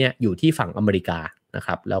ทีนี้เนี่ยอยู่ที่ฝั่งอเมริกานะค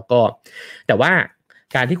รับแล้วก็แต่ว่า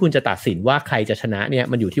การที่คุณจะตัดสินว่าใครจะชนะเนี่ย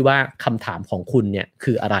มันอยู่ที่ว่าคำถามของคุณเนี่ย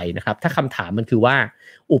คืออะไรนะครับถ้าคำถามมันคือว่า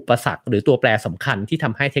อุปสรรคหรือตัวแปรสำคัญที่ท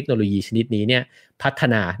ำให้เทคโนโลยีชนิดนี้เนี่ยพัฒ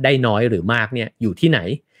นาได้น้อยหรือมากเนี่ยอยู่ที่ไหน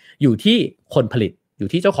อยู่ที่คนผลิตอยู่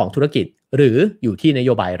ที่เจ้าของธุรกิจหรืออยู่ที่นโ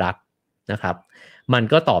ยบายรัฐนะครับมัน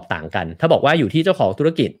ก็ตอบต่างกันถ้าบอกว่าอยู่ที่เจ้าของธุร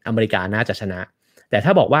กิจอเมริกาน่าจะชนะแต่ถ้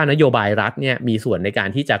าบอกว่านโยบายรัฐเนี่ยมีส่วนในการ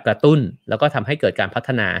ที่จะกระตุ้นแล้วก็ทำให้เกิดการพัฒ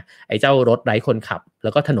นาไอ้เจ้ารถไร้คนขับแล้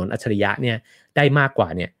วก็ถนนอัจฉริยะเนี่ยได้มากกว่า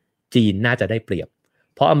เนี่ยจีนน่าจะได้เปรียบ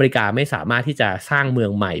เพราะอเมริกาไม่สามารถที่จะสร้างเมือ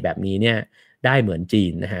งใหม่แบบนี้เนี่ยได้เหมือนจี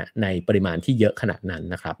นนะฮะในปริมาณที่เยอะขนาดนั้น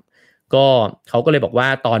นะครับก็เขาก็เลยบอกว่า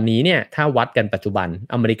ตอนนี้เนี่ยถ้าวัดกันปัจจุบัน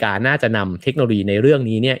อเมริกาน่าจะนำเทคโนโลยีในเรื่อง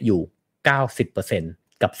นี้เนี่ยอยู่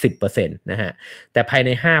 90% กับ 10% นะฮะแต่ภายใน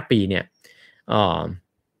5ปีเนี่ย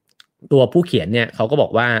ตัวผู้เขียนเนี่ยเขาก็บอ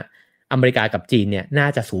กว่าอเมริกากับจีนเนี่ยน่า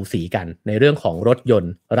จะสูสีกันในเรื่องของรถยน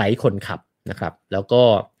ต์ไร้คนขับนะครับแล้วก็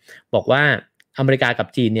บอกว่าอเมริกากับ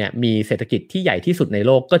จีนเนี่ยมีเศรษฐกิจที่ใหญ่ที่สุดในโ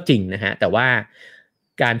ลกก็จริงนะฮะแต่ว่า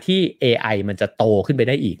การที่ AI มันจะโตขึ้นไปไ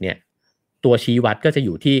ด้อีกเนี่ยตัวชี้วัดก็จะอ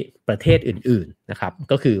ยู่ที่ประเทศอื่นๆนะครับ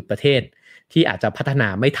ก็คือประเทศที่อาจจะพัฒนา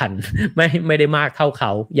ไม่ทัน ไม่ได้มากเท่าเข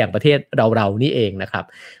าอย่างประเทศเรานี่เองนะครับ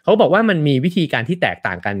เขาบอกว่ามันมีวิธีการที่แตก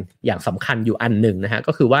ต่างกันอย่างสำคัญอยู่อันหนึ่งนะฮะ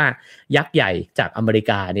ก็คือว่ายักษ์ใหญ่จากอเมริ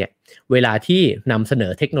กาเนี่ยเวลาที่นำเสน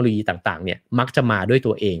อเทคโนโลยีต่างๆเนี่ยมักจะมาด้วย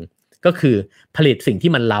ตัวเองก็คือผลิตสิ่ง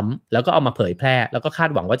ที่มันล้ำแล้วก็เอามาเผยแพร่แล้วก็คาด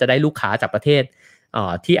หวังว่าจะได้ลูกค้าจากประเทศ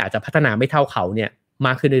ที่อาจจะพัฒนาไม่เท่าเขาเนี่ยม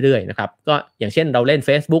ากขึ้นเรื่อยๆนะครับก็อย่างเช่นเราเล่น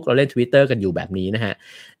Facebook เราเล่น Twitter กันอยู่แบบนี้นะฮะ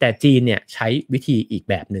แต่จีนเนี่ยใช้วิธีอีก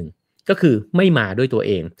แบบหนึ่ง ก็คือไม่มาด้วยตัวเ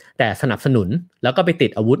องแต่สนับสนุนแล้วก็ไปติ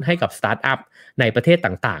ดอาวุธให้กับสตาร์ทอัพในประเทศ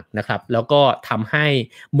ต่างๆนะครับแล้วก็ทำให้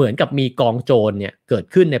เหมือนกับมีกองโจรเนี่ยเกิด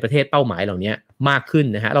ขึ้นในประเทศเป้าหมายเหล่านี้มากขึ้น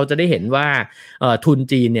นะฮะเราจะได้เห็นว่าทุน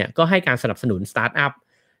จีนเนี่ยก็ให้การสนับสนุนสตาร์ทอัพ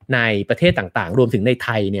ในประเทศต่างๆรวมถึงในไท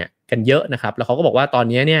ยเนี่ยกันเยอะนะครับแล้วเขาก็บอกว่าตอน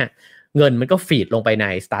นี้เนี่ยเงินมันก็ฟีดลงไปใน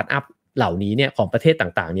สตาร์ทอัพเหล่านี้เนี่ยของประเทศ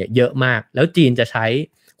ต่างๆเนี่ยเยอะมากแล้วจีนจะใช้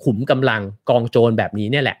ขุมกำลังกองโจรแบบนี้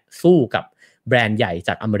เนี่ยแหละสู้กับแบรนด์ใหญ่จ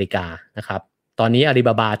ากอเมริกานะครับตอนนี้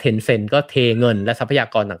Alibaba Tencent ก็เทเงินและทรัพยา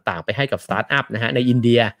กรต่างๆไปให้กับสตาร์ทอัพนะฮะในอินเ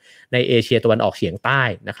ดียในเอเชียตะวันออกเฉียงใต้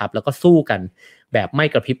นะครับแล้วก็สู้กันแบบไม่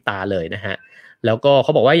กระพริบตาเลยนะฮะแล้วก็เข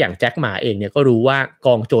าบอกว่าอย่างแจ็คหม่าเองเนี่ยก็รู้ว่าก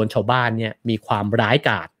องโจรชาวบ้านเนี่ยมีความร้ายก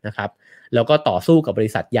าจนะครับแล้วก็ต่อสู้กับบ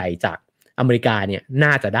ริษัทใหญ่จากอเมริกาเนี่ยน่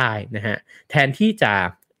าจะได้นะฮะแทนที่จะ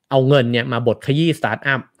เอาเงินเนี่ยมาบดขยี้สตาร์ท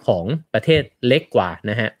อัพของประเทศเล็กกว่า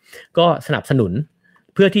นะฮะก็สนับสนุน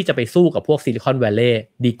เพื่อที่จะไปสู้กับพวกซิลิคอนแวลเลย์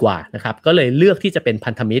ดีกว่านะครับก็เลยเลือกที่จะเป็น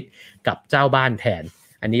พันธมิตรกับเจ้าบ้านแทน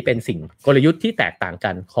อันนี้เป็นสิ่งกลยุทธ์ที่แตกต่าง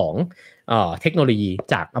กันของเทคโนโลยี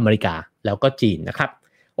จากอเมริกาแล้วก็จีนนะครับ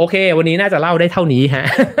โอเควันนี้น่าจะเล่าได้เท่านี้ฮะ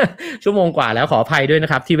ชั่วโมงกว่าแล้วขออภัยด้วยน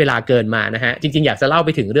ะครับที่เวลาเกินมานะฮะจริงๆอยากจะเล่าไป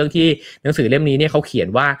ถึงเรื่องที่หนังสือเล่มนี้เนี่ยเขาเขียน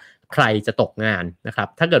ว่าใครจะตกงานนะครับ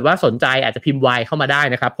ถ้าเกิดว่าสนใจอาจจะพิมพ์ Y เข้ามาได้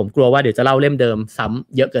นะครับผมกลัวว่าเดี๋ยวจะเล่าเล่มเดิมซ้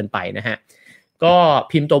ำเยอะเกินไปนะฮะก็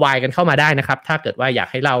พิมพ์ตัว Y กันเข้ามาได้นะครับถ้าเกิดว่าอยาก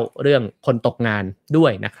ให้เล่าเรื่องคนตกงานด้ว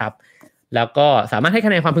ยนะครับแล้วก็สามารถให้ค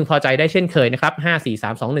ะแนนความพึงพอใจได้เช่นเคยนะครับ5 4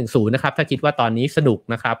 3 2 1 0นะครับถ้าคิดว่าตอนนี้สนุก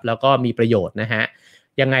นะครับแล้วก็มีประโยชน์นะฮะ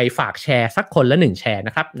ยังไงฝากแชร์สักคนละ1แชร์น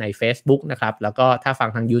ะครับใน Facebook นะครับแล้วก็ถ้าฟัง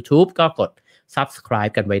ทาง YouTube ก็กด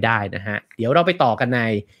Subscribe กันไว้ได้นะฮะเดี๋ยวเราไปต่อกันใน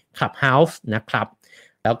Clubhouse นะครับ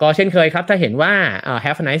แล้วก็เช่นเคยครับถ้าเห็นว่า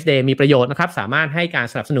Have a nice day มีประโยชน์นะครับสามารถให้การ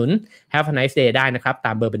สนับสนุน Have a nice day ได้นะครับต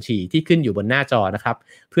ามเบอร์บัญชีที่ขึ้นอยู่บนหน้าจอนะครับ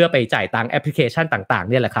เพื่อไปจ่ายตังค์แอปพลิเคชันต่างๆ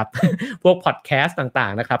เนี่ยแหละครับ พวกพอดแคสต์ต่า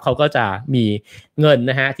งๆนะครับเขาก็จะมีเงิน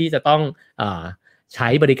นะฮะที่จะต้องใช้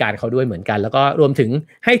บริการเขาด้วยเหมือนกันแล้วก็รวมถึง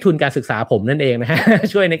ให้ทุนการศึกษาผมนั่นเองนะฮะ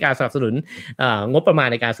ช่วยในการสนับสนุนงบประมาณ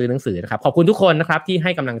ในการซื้อหนังสือนะครับขอบคุณทุกคนนะครับที่ใ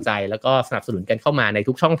ห้กำลังใจแล้วก็สนับสนุนกันเข้ามาใน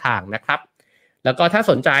ทุกช่องทางนะครับแล้วก็ถ้า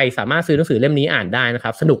สนใจสามารถซื้อหนังสือเล่มนี้อ่านได้นะค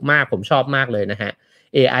รับสนุกมากผมชอบมากเลยนะฮะ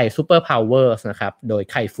AI Super Powers นะครับโดย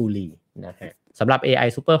ไคฟูลีนะฮะสำหรับ AI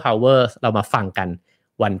Super Powers เรามาฟังกัน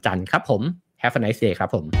วันจันทร์ครับผม Have a nice day ครับ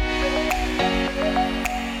ผม